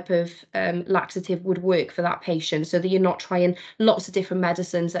what type of laxative would work for that patient, so that you're not trying lots of different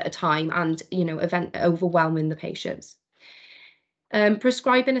medicines at a time and, overwhelming the patients.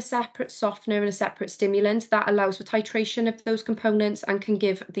 Prescribing a separate softener and a separate stimulant, that allows for titration of those components and can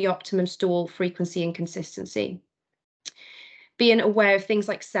give the optimum stool frequency and consistency. Being aware of things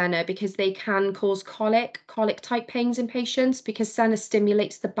like senna, because they can cause colic type pains in patients, because senna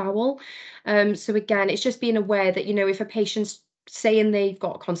stimulates the bowel. So again, it's just being aware that, if a patient's saying they've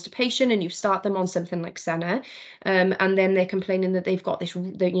got constipation and you start them on something like senna, and then they're complaining that they've got this,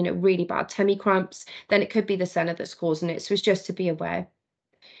 really bad tummy cramps, then it could be the senna that's causing it. So it's just to be aware.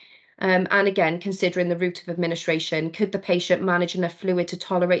 And again, considering the route of administration, could the patient manage enough fluid to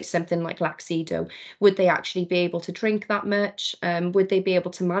tolerate something like Laxido? Would they actually be able to drink that much? Would they be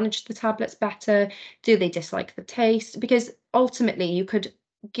able to manage the tablets better? Do they dislike the taste? Because ultimately you could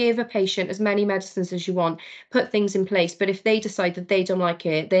give a patient as many medicines as you want, put things in place, but if they decide that they don't like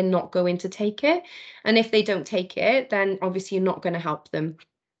it, they're not going to take it. And if they don't take it, then obviously you're not going to help them.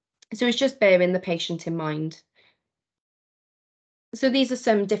 So it's just bearing the patient in mind. So these are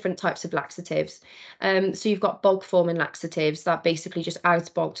some different types of laxatives. So you've got bulk forming laxatives that basically just adds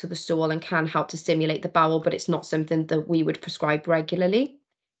bulk to the stool and can help to stimulate the bowel, but it's not something that we would prescribe regularly.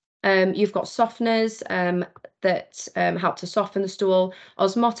 You've got softeners that help to soften the stool,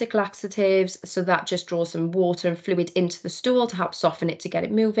 osmotic laxatives, so that just draws some water and fluid into the stool to help soften it to get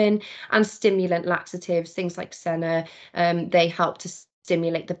it moving, and stimulant laxatives, things like senna, they help to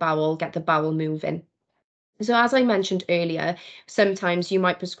stimulate the bowel, get the bowel moving. So as I mentioned earlier, sometimes you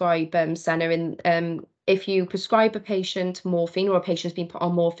might prescribe senna in, if you prescribe a patient morphine, or a patient's been put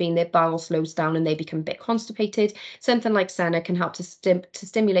on morphine, their bowel slows down and they become a bit constipated. Something like senna can help to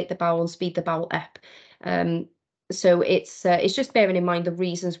stimulate the bowel and speed the bowel up. So it's just bearing in mind the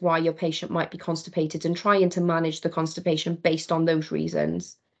reasons why your patient might be constipated and trying to manage the constipation based on those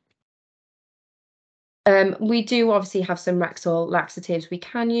reasons. We do obviously have some rectal laxatives we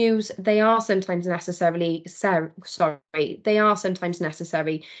can use. They are sometimes necessary,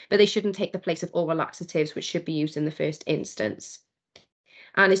 but they shouldn't take the place of oral laxatives, which should be used in the first instance.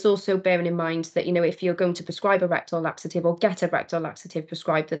 And it's also bearing in mind that, if you're going to prescribe a rectal laxative or get a rectal laxative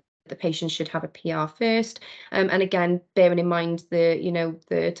prescribed, that the patient should have a PR first. And again, bearing in mind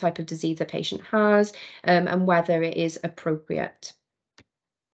the type of disease the patient has, and whether it is appropriate.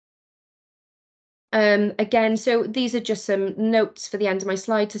 Again, so these are just some notes for the end of my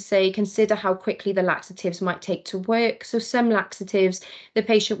slide to say, consider how quickly the laxatives might take to work. So some laxatives the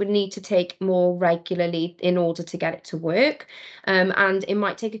patient would need to take more regularly in order to get it to work. And it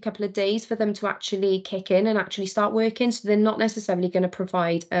might take a couple of days for them to actually kick in and actually start working. So they're not necessarily going to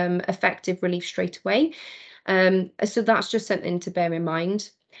provide effective relief straight away. So that's just something to bear in mind.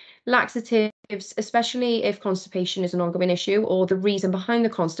 Laxatives, especially if constipation is an ongoing issue or the reason behind the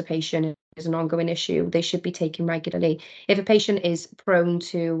constipation is an ongoing issue, they should be taken regularly. If a patient is prone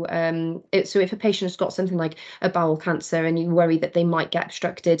to, so if a patient has got something like a bowel cancer and you worry that they might get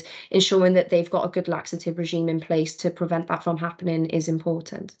obstructed, ensuring that they've got a good laxative regime in place to prevent that from happening is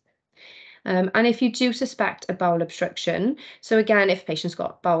important. And if you do suspect a bowel obstruction, so again, if a patient's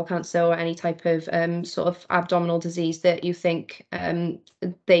got bowel cancer or any type of sort of abdominal disease that you think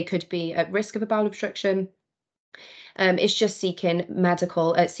they could be at risk of a bowel obstruction, it's just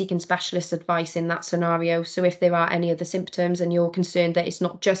seeking specialist advice in that scenario. So if there are any other symptoms and you're concerned that it's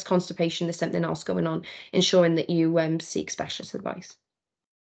not just constipation, there's something else going on, ensuring that you seek specialist advice.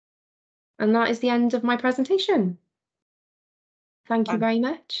 And that is the end of my presentation. Thank you very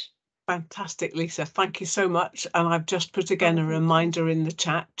much. Fantastic, Lisa. Thank you so much. And I've just put again a reminder in the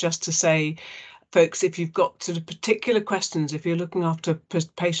chat just to say, folks, if you've got sort of particular questions, if you're looking after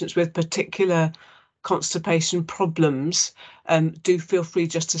patients with particular constipation problems, do feel free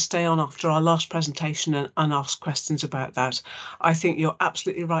just to stay on after our last presentation and ask questions about that. I think you're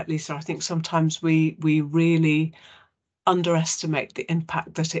absolutely right, Lisa. I think sometimes we really underestimate the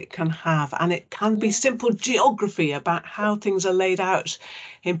impact that it can have. And it can be simple geography about how things are laid out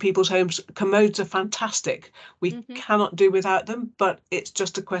in people's homes. Commodes are fantastic. We cannot do without them, but it's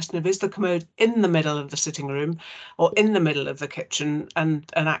just a question of, is the commode in the middle of the sitting room or in the middle of the kitchen?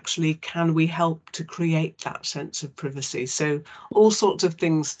 And actually, can we help to create that sense of privacy? So all sorts of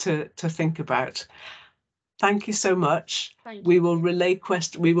things to think about. Thank you so much. We will relay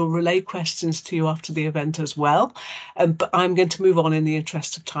questions to you after the event as well. But I'm going to move on in the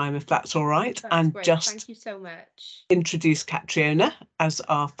interest of time, if that's all right. That's and great. just Thank you so much. Introduce Catriona as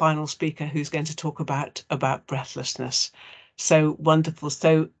our final speaker, who's going to talk about breathlessness. So wonderful.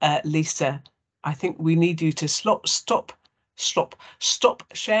 So Lisa, I think we need you to stop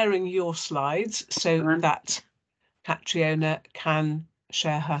sharing your slides so that Catriona can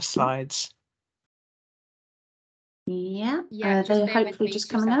share her slides. Yeah, Yeah, they're just bear with hopefully me just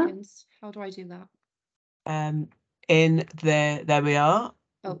 2 coming out. seconds. How do I do that? In there we are.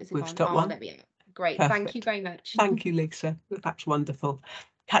 Oh, is it We've gone? got Oh, one. there we are. Great. Perfect. Thank you very much. Thank you, Lisa. That's wonderful.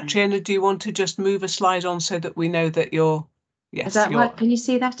 Catriona, do you want to just move a slide on so that we know that you're... Yes, Is that right? Can you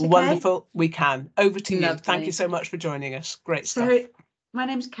see that okay? Wonderful. We can. Over to you. Thank Lovely. you so much for joining us. Great So stuff. my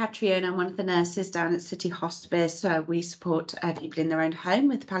name's Catriona. I'm one of the nurses down at City Hospice. We support people in their own home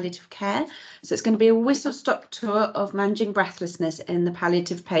with palliative care. So it's going to be a whistle-stop tour of managing breathlessness in the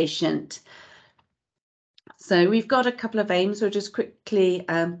palliative patient. So we've got a couple of aims. We'll just quickly,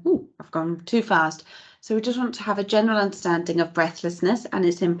 I've gone too fast. So we just want to have a general understanding of breathlessness and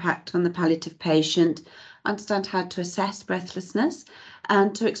its impact on the palliative patient, understand how to assess breathlessness,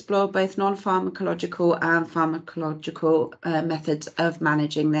 and to explore both non-pharmacological and pharmacological methods of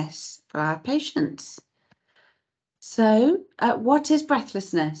managing this for our patients. So what is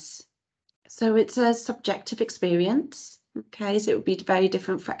breathlessness? So it's a subjective experience. Okay, so it would be very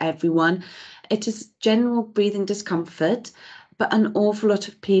different for everyone. It is general breathing discomfort, but an awful lot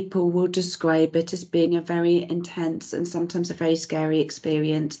of people will describe it as being a very intense and sometimes a very scary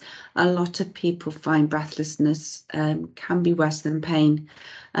experience. A lot of people find breathlessness can be worse than pain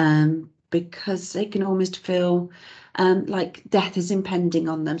because they can almost feel like death is impending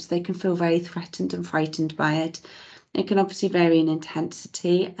on them. So they can feel very threatened and frightened by it. It can obviously vary in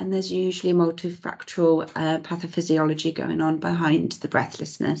intensity, and there's usually multifactorial pathophysiology going on behind the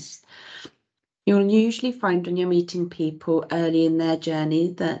breathlessness. You'll usually find when you're meeting people early in their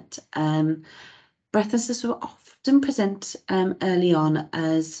journey that breathlessness will often present early on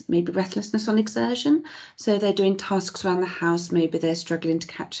as maybe breathlessness on exertion. So they're doing tasks around the house, maybe they're struggling to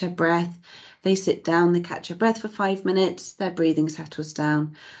catch their breath. They sit down, they catch their breath for 5 minutes, their breathing settles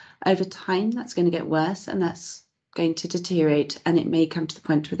down. Over time, that's going to get worse, and that's going to deteriorate, and it may come to the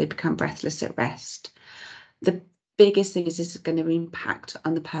point where they become breathless at rest. The biggest thing is this is going to impact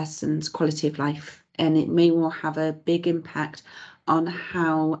on the person's quality of life, and it may well have a big impact on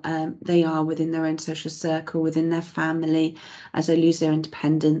how they are within their own social circle, within their family, as they lose their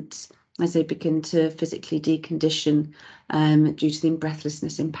independence, as they begin to physically decondition due to the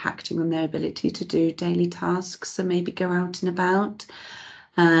breathlessness impacting on their ability to do daily tasks, so maybe go out and about.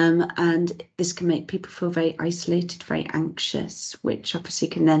 And this can make people feel very isolated, very anxious, which obviously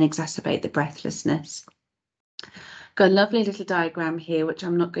can then exacerbate the breathlessness. Got a lovely little diagram here, which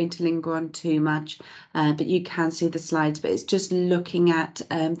I'm not going to linger on too much, but you can see the slides, but it's just looking at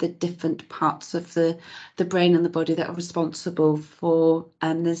the different parts of the brain and the body that are responsible for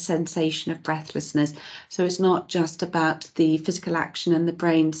the sensation of breathlessness. So it's not just about the physical action and the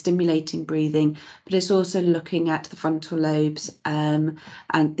brain stimulating breathing, but it's also looking at the frontal lobes and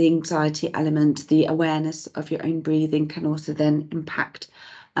the anxiety element. The awareness of your own breathing can also then impact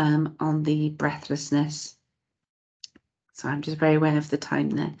on the breathlessness. So I'm just very aware of the time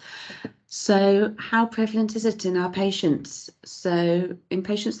there. So how prevalent is it in our patients? So in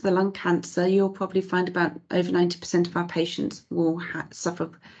patients with lung cancer, you'll probably find about over 90% of our patients will suffer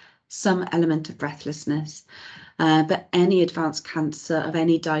some element of breathlessness. But any advanced cancer of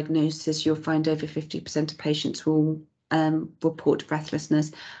any diagnosis, you'll find over 50% of patients will report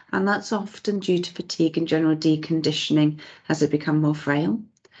breathlessness. And that's often due to fatigue and general deconditioning as they become more frail.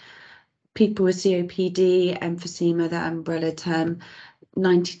 People with COPD, emphysema, that umbrella term,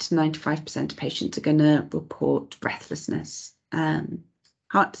 90 to 95% of patients are going to report breathlessness.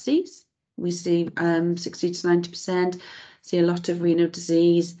 Heart disease, we see 60 to 90%, see a lot of renal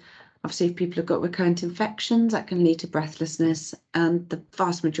disease. Obviously, if people have got recurrent infections, that can lead to breathlessness. And the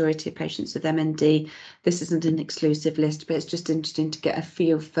vast majority of patients with MND, this isn't an exclusive list, but it's just interesting to get a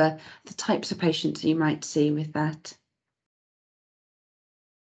feel for the types of patients you might see with that.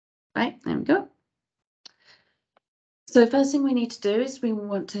 Right, there we go. So first thing we need to do is we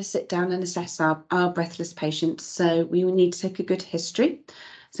want to sit down and assess our breathless patients. So we will need to take a good history.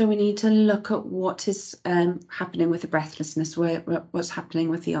 So we need to look at what is happening with the breathlessness, what's happening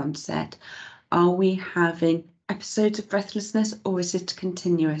with the onset. Are we having episodes of breathlessness, or is it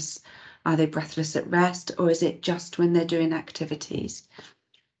continuous? Are they breathless at rest, or is it just when they're doing activities?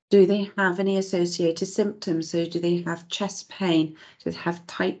 Do they have any associated symptoms? So do they have chest pain? Do they have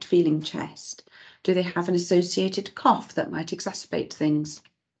tight feeling chest? Do they have an associated cough that might exacerbate things?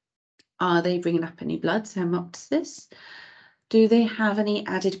 Are they bringing up any blood, so hemoptysis? Do they have any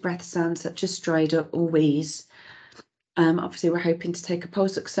added breath sounds such as stridor or wheeze? Obviously, we're hoping to take a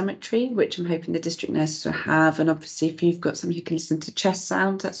pulse oximetry, which I'm hoping the district nurses will have. And obviously, if you've got someone who can listen to chest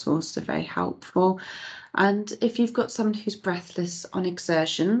sounds, that's also very helpful. And if you've got someone who's breathless on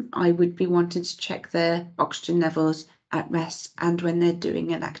exertion, I would be wanting to check their oxygen levels at rest and when they're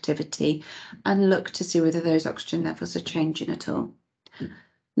doing an activity, and look to see whether those oxygen levels are changing at all.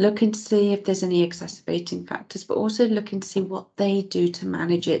 Looking to see if there's any exacerbating factors, but also looking to see what they do to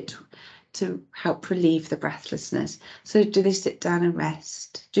manage it, to help relieve the breathlessness. So do they sit down and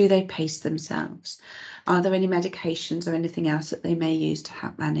rest? Do they pace themselves? Are there any medications or anything else that they may use to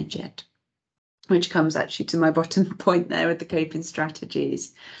help manage it? Which comes actually to my bottom point there with the coping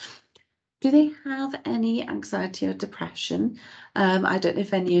strategies. Do they have any anxiety or depression? I don't know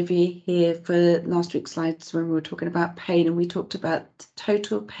if any of you here for last week's slides when we were talking about pain, and we talked about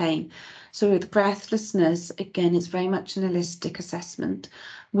total pain. So with breathlessness, again, it's very much an holistic assessment.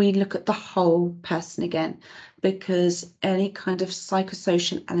 We look at the whole person again, because any kind of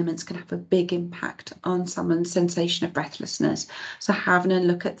psychosocial elements can have a big impact on someone's sensation of breathlessness. So having a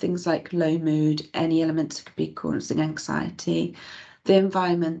look at things like low mood, any elements that could be causing anxiety, the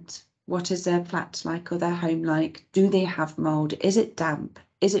environment. What is their flat like or their home like? Do they have mold? Is it damp?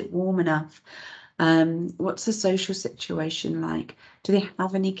 Is it warm enough? What's the social situation like? Do they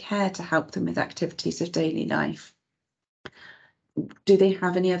have any care to help them with activities of daily life? Do they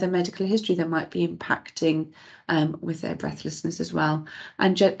have any other medical history that might be impacting with their breathlessness as well?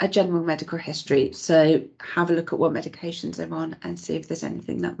 And a general medical history. So have a look at what medications they're on and see if there's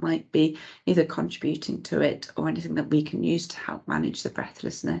anything that might be either contributing to it or anything that we can use to help manage the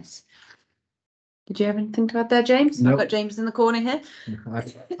breathlessness. Did you have anything to add there, James? Nope. I've got James in the corner here.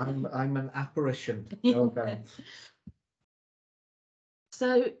 I'm an apparition. Okay.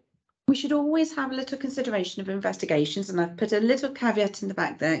 So we should always have a little consideration of investigations, and I've put a little caveat in the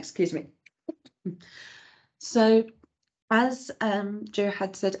back there, excuse me. So as Jo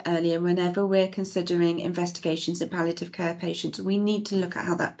had said earlier, whenever we're considering investigations in palliative care patients, we need to look at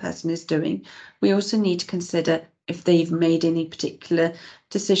how that person is doing. We also need to consider if they've made any particular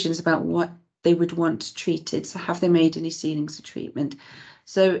decisions about what they would want treated. So have they made any ceilings of treatment?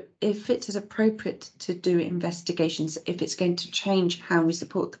 So if it is appropriate to do investigations, if it's going to change how we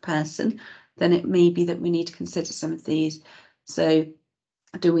support the person, then it may be that we need to consider some of these. So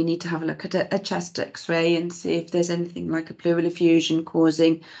do we need to have a look at a chest x-ray and see if there's anything like a pleural effusion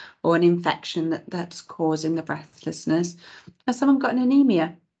causing, or an infection that's causing the breathlessness? Has someone got an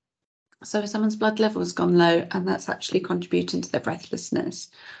anemia? So if someone's blood level has gone low and that's actually contributing to their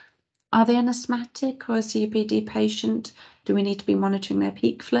breathlessness. Are they an asthmatic or a COPD patient? Do we need to be monitoring their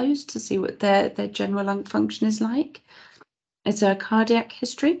peak flows to see what their general lung function is like? Is there a cardiac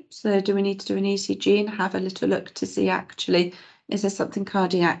history? So do we need to do an ECG and have a little look to see actually, is there something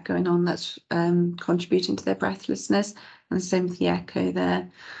cardiac going on that's contributing to their breathlessness? And the same with the echo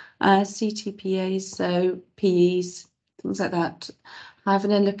there. CTPAs, so PEs, things like that.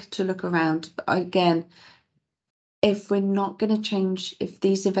 Having a look around. But again, if we're not going to change, if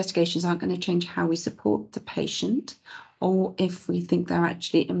these investigations aren't going to change how we support the patient, or if we think they're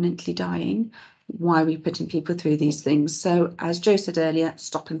actually imminently dying, why are we putting people through these things? So as Jo said earlier,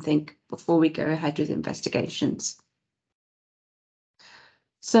 stop and think before we go ahead with investigations.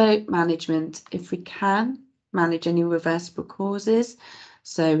 So management, if we can manage any reversible causes.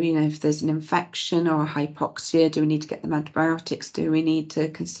 So, you know, if there's an infection or a hypoxia, do we need to get them antibiotics? Do we need to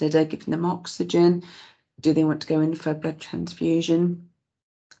consider giving them oxygen? Do they want to go in for a blood transfusion?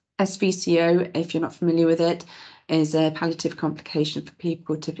 SVCO, if you're not familiar with it, is a palliative complication for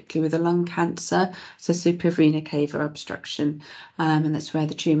people typically with a lung cancer, so supravenous cava obstruction, and that's where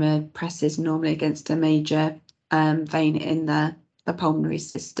the tumour presses normally against a major vein in the pulmonary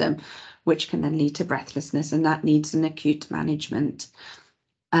system, which can then lead to breathlessness, and that needs an acute management.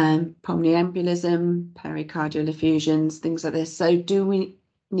 Pulmonary embolism, pericardial effusions, things like this. So do we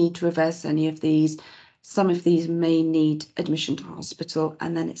need to reverse any of these? Some of these may need admission to hospital,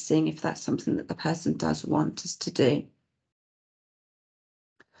 and then it's seeing if that's something that the person does want us to do.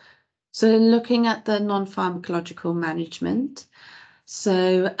 So looking at the non-pharmacological management,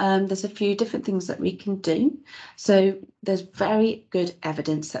 so there's a few different things that we can do. So there's very good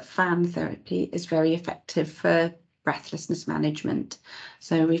evidence that fan therapy is very effective for breathlessness management.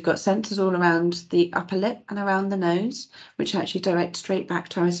 So we've got sensors all around the upper lip and around the nose, which actually direct straight back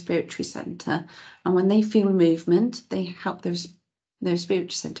to our respiratory centre. And when they feel movement, they help the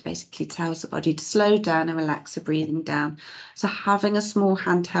respiratory centre basically tells the body to slow down and relax the breathing down. So having a small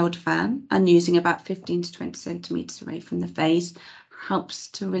handheld fan and using about 15 to 20 centimetres away from the face helps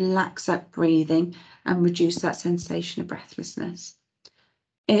to relax that breathing and reduce that sensation of breathlessness.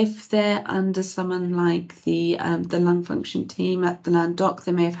 If they're under someone like the lung function team at the Lung Doc,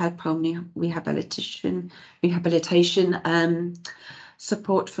 they may have had pulmonary rehabilitation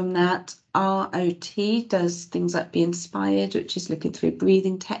support from that. ROT does things like Be Inspired, which is looking through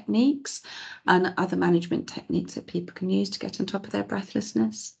breathing techniques and other management techniques that people can use to get on top of their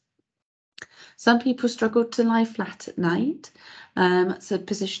breathlessness. Some people struggle to lie flat at night, so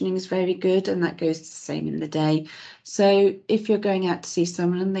positioning is very good, and that goes the same in the day. So if you're going out to see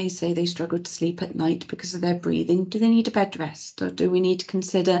someone and they say they struggle to sleep at night because of their breathing, do they need a bed rest, or do we need to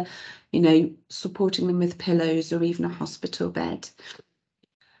consider, you know, supporting them with pillows or even a hospital bed?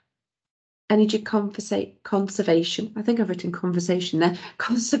 Energy conservation, I think I've written conversation there.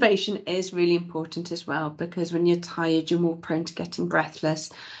 Conservation is really important as well, because when you're tired, you're more prone to getting breathless.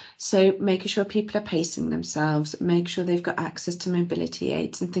 So making sure people are pacing themselves, make sure they've got access to mobility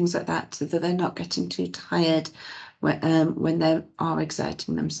aids and things like that, so that they're not getting too tired when they are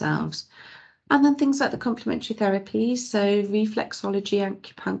exerting themselves. And then things like the complementary therapies, so reflexology,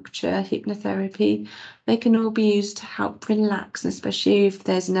 acupuncture, hypnotherapy, they can all be used to help relax, especially if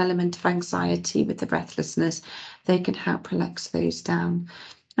there's an element of anxiety with the breathlessness, they can help relax those down.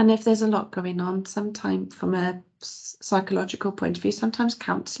 And if there's a lot going on, sometimes from a psychological point of view, sometimes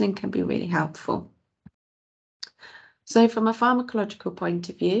counselling can be really helpful. So from a pharmacological point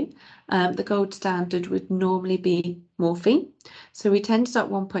of view, the gold standard would normally be morphine. So we tend to start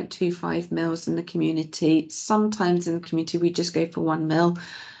 1.25 mils in the community. Sometimes in the community, we just go for 1 mil.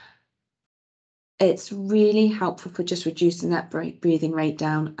 It's really helpful for just reducing that breathing rate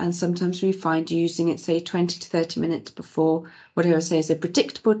down. And sometimes we find using it, say, 20 to 30 minutes before whatever I say is a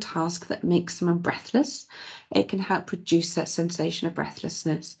predictable task that makes someone breathless, it can help reduce that sensation of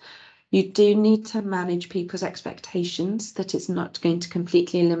breathlessness. You do need to manage people's expectations that it's not going to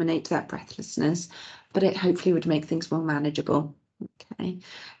completely eliminate that breathlessness, but it hopefully would make things more manageable. Okay,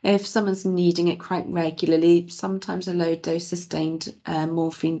 if someone's needing it quite regularly, sometimes a low dose sustained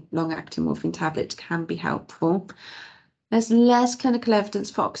morphine, long-acting morphine tablet can be helpful. There's less clinical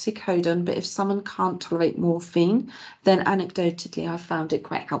evidence for oxycodone, but if someone can't tolerate morphine, then anecdotally I've found it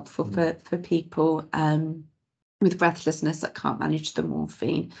quite helpful for people with breathlessness that can't manage the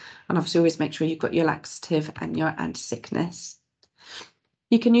morphine. And obviously always make sure you've got your laxative and your anti-sickness.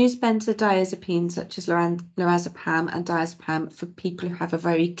 You can use benzodiazepines such as lorazepam and diazepam for people who have a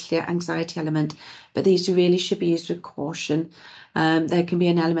very clear anxiety element, but these really should be used with caution. There can be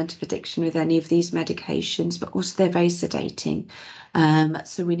an element of addiction with any of these medications, but also they're very sedating.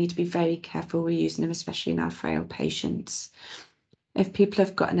 So we need to be very careful we're using them, especially in our frail patients. If people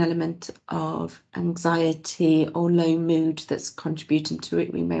have got an element of anxiety or low mood that's contributing to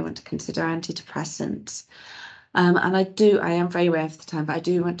it, we may want to consider antidepressants. And I am very aware of the time, but I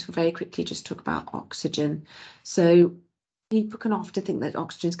do want to very quickly just talk about oxygen. So people can often think that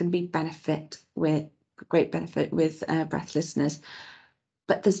oxygen is going to be great benefit with breathlessness,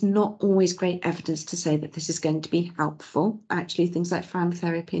 but there's not always great evidence to say that this is going to be helpful. Actually, things like fan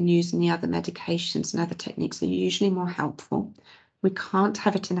therapy and using the other medications and other techniques are usually more helpful. We can't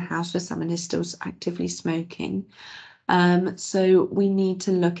have it in a house where someone is still actively smoking. So we need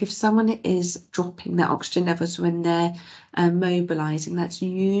to look if someone is dropping their oxygen levels when they're mobilizing. That's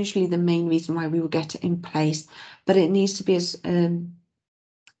usually the main reason why we will get it in place. But it needs to be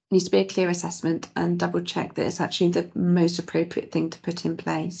a clear assessment and double check that it's actually the most appropriate thing to put in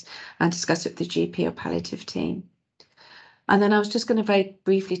place and discuss it with the GP or palliative team. And then I was just going to very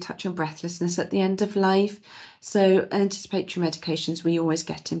briefly touch on breathlessness at the end of life. So anticipatory medications we always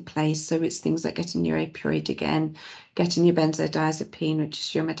get in place. So it's things like getting your opioid again, getting your benzodiazepine, which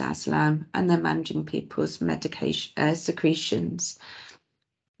is your midazolam, and then managing people's medication secretions.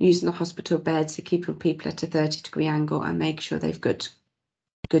 Using the hospital bed to keep people at a 30-degree angle and make sure they've got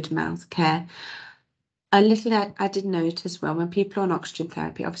good mouth care. A little added note as well, when people are on oxygen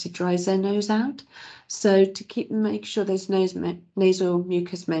therapy, obviously dries their nose out. So to make sure those nasal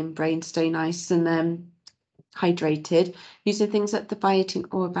mucous membranes stay nice and hydrated, using things like the biotin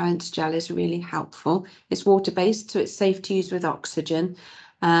or balance gel is really helpful. It's water-based, so it's safe to use with oxygen.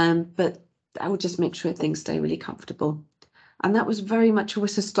 But I will just make sure things stay really comfortable. And that was very much a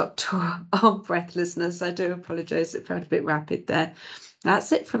whistle-stop tour of breathlessness. I do apologise, it felt a bit rapid there.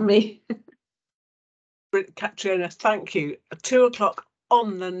 That's it from me. Catriona, thank you. 2 o'clock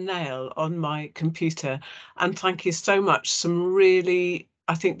on the nail on my computer, and thank you so much. Some really,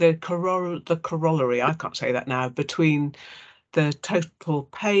 I think the corollary, I can't say that now, between the total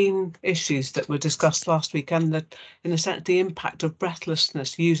pain issues that were discussed last week and in a sense, the impact of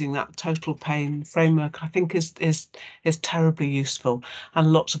breathlessness using that total pain framework, I think is terribly useful.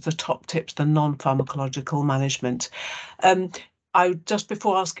 And lots of the top tips, the non-pharmacological management. I just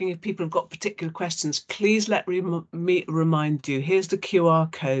before asking if people have got particular questions, please let me remind you, here's the QR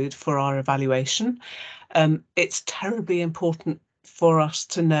code for our evaluation. It's terribly important for us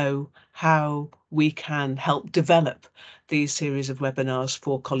to know how we can help develop these series of webinars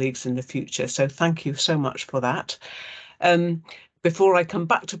for colleagues in the future. So thank you so much for that. Before I come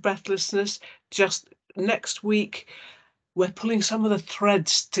back to breathlessness, just next week, we're pulling some of the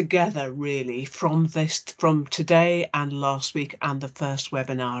threads together really from today and last week and the first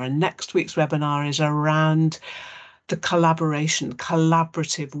webinar. And next week's webinar is around the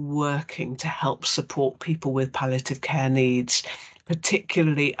collaborative working to help support people with palliative care needs,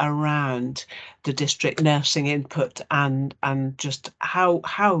 particularly around the district nursing input and just how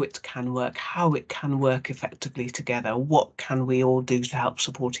it can work effectively together. What can we all do to help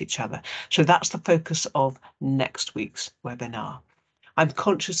support each other? So that's the focus of next week's webinar. I'm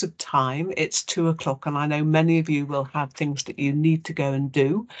conscious of time. It's 2 o'clock and I know many of you will have things that you need to go and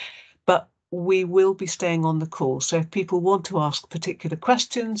do, but we will be staying on the call. So if people want to ask particular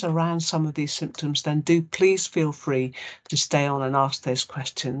questions around some of these symptoms, then do please feel free to stay on and ask those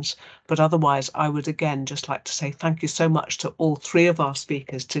questions. But otherwise, I would again just like to say thank you so much to all three of our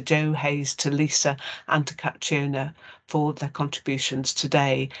speakers, to Jo Hayes, to Lisa and to Catriona for their contributions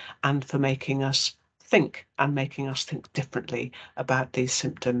today and for making us think differently about these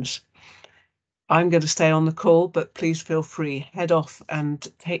symptoms. I'm going to stay on the call, but please feel free, head off and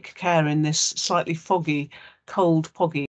take care in this slightly foggy, cold, foggy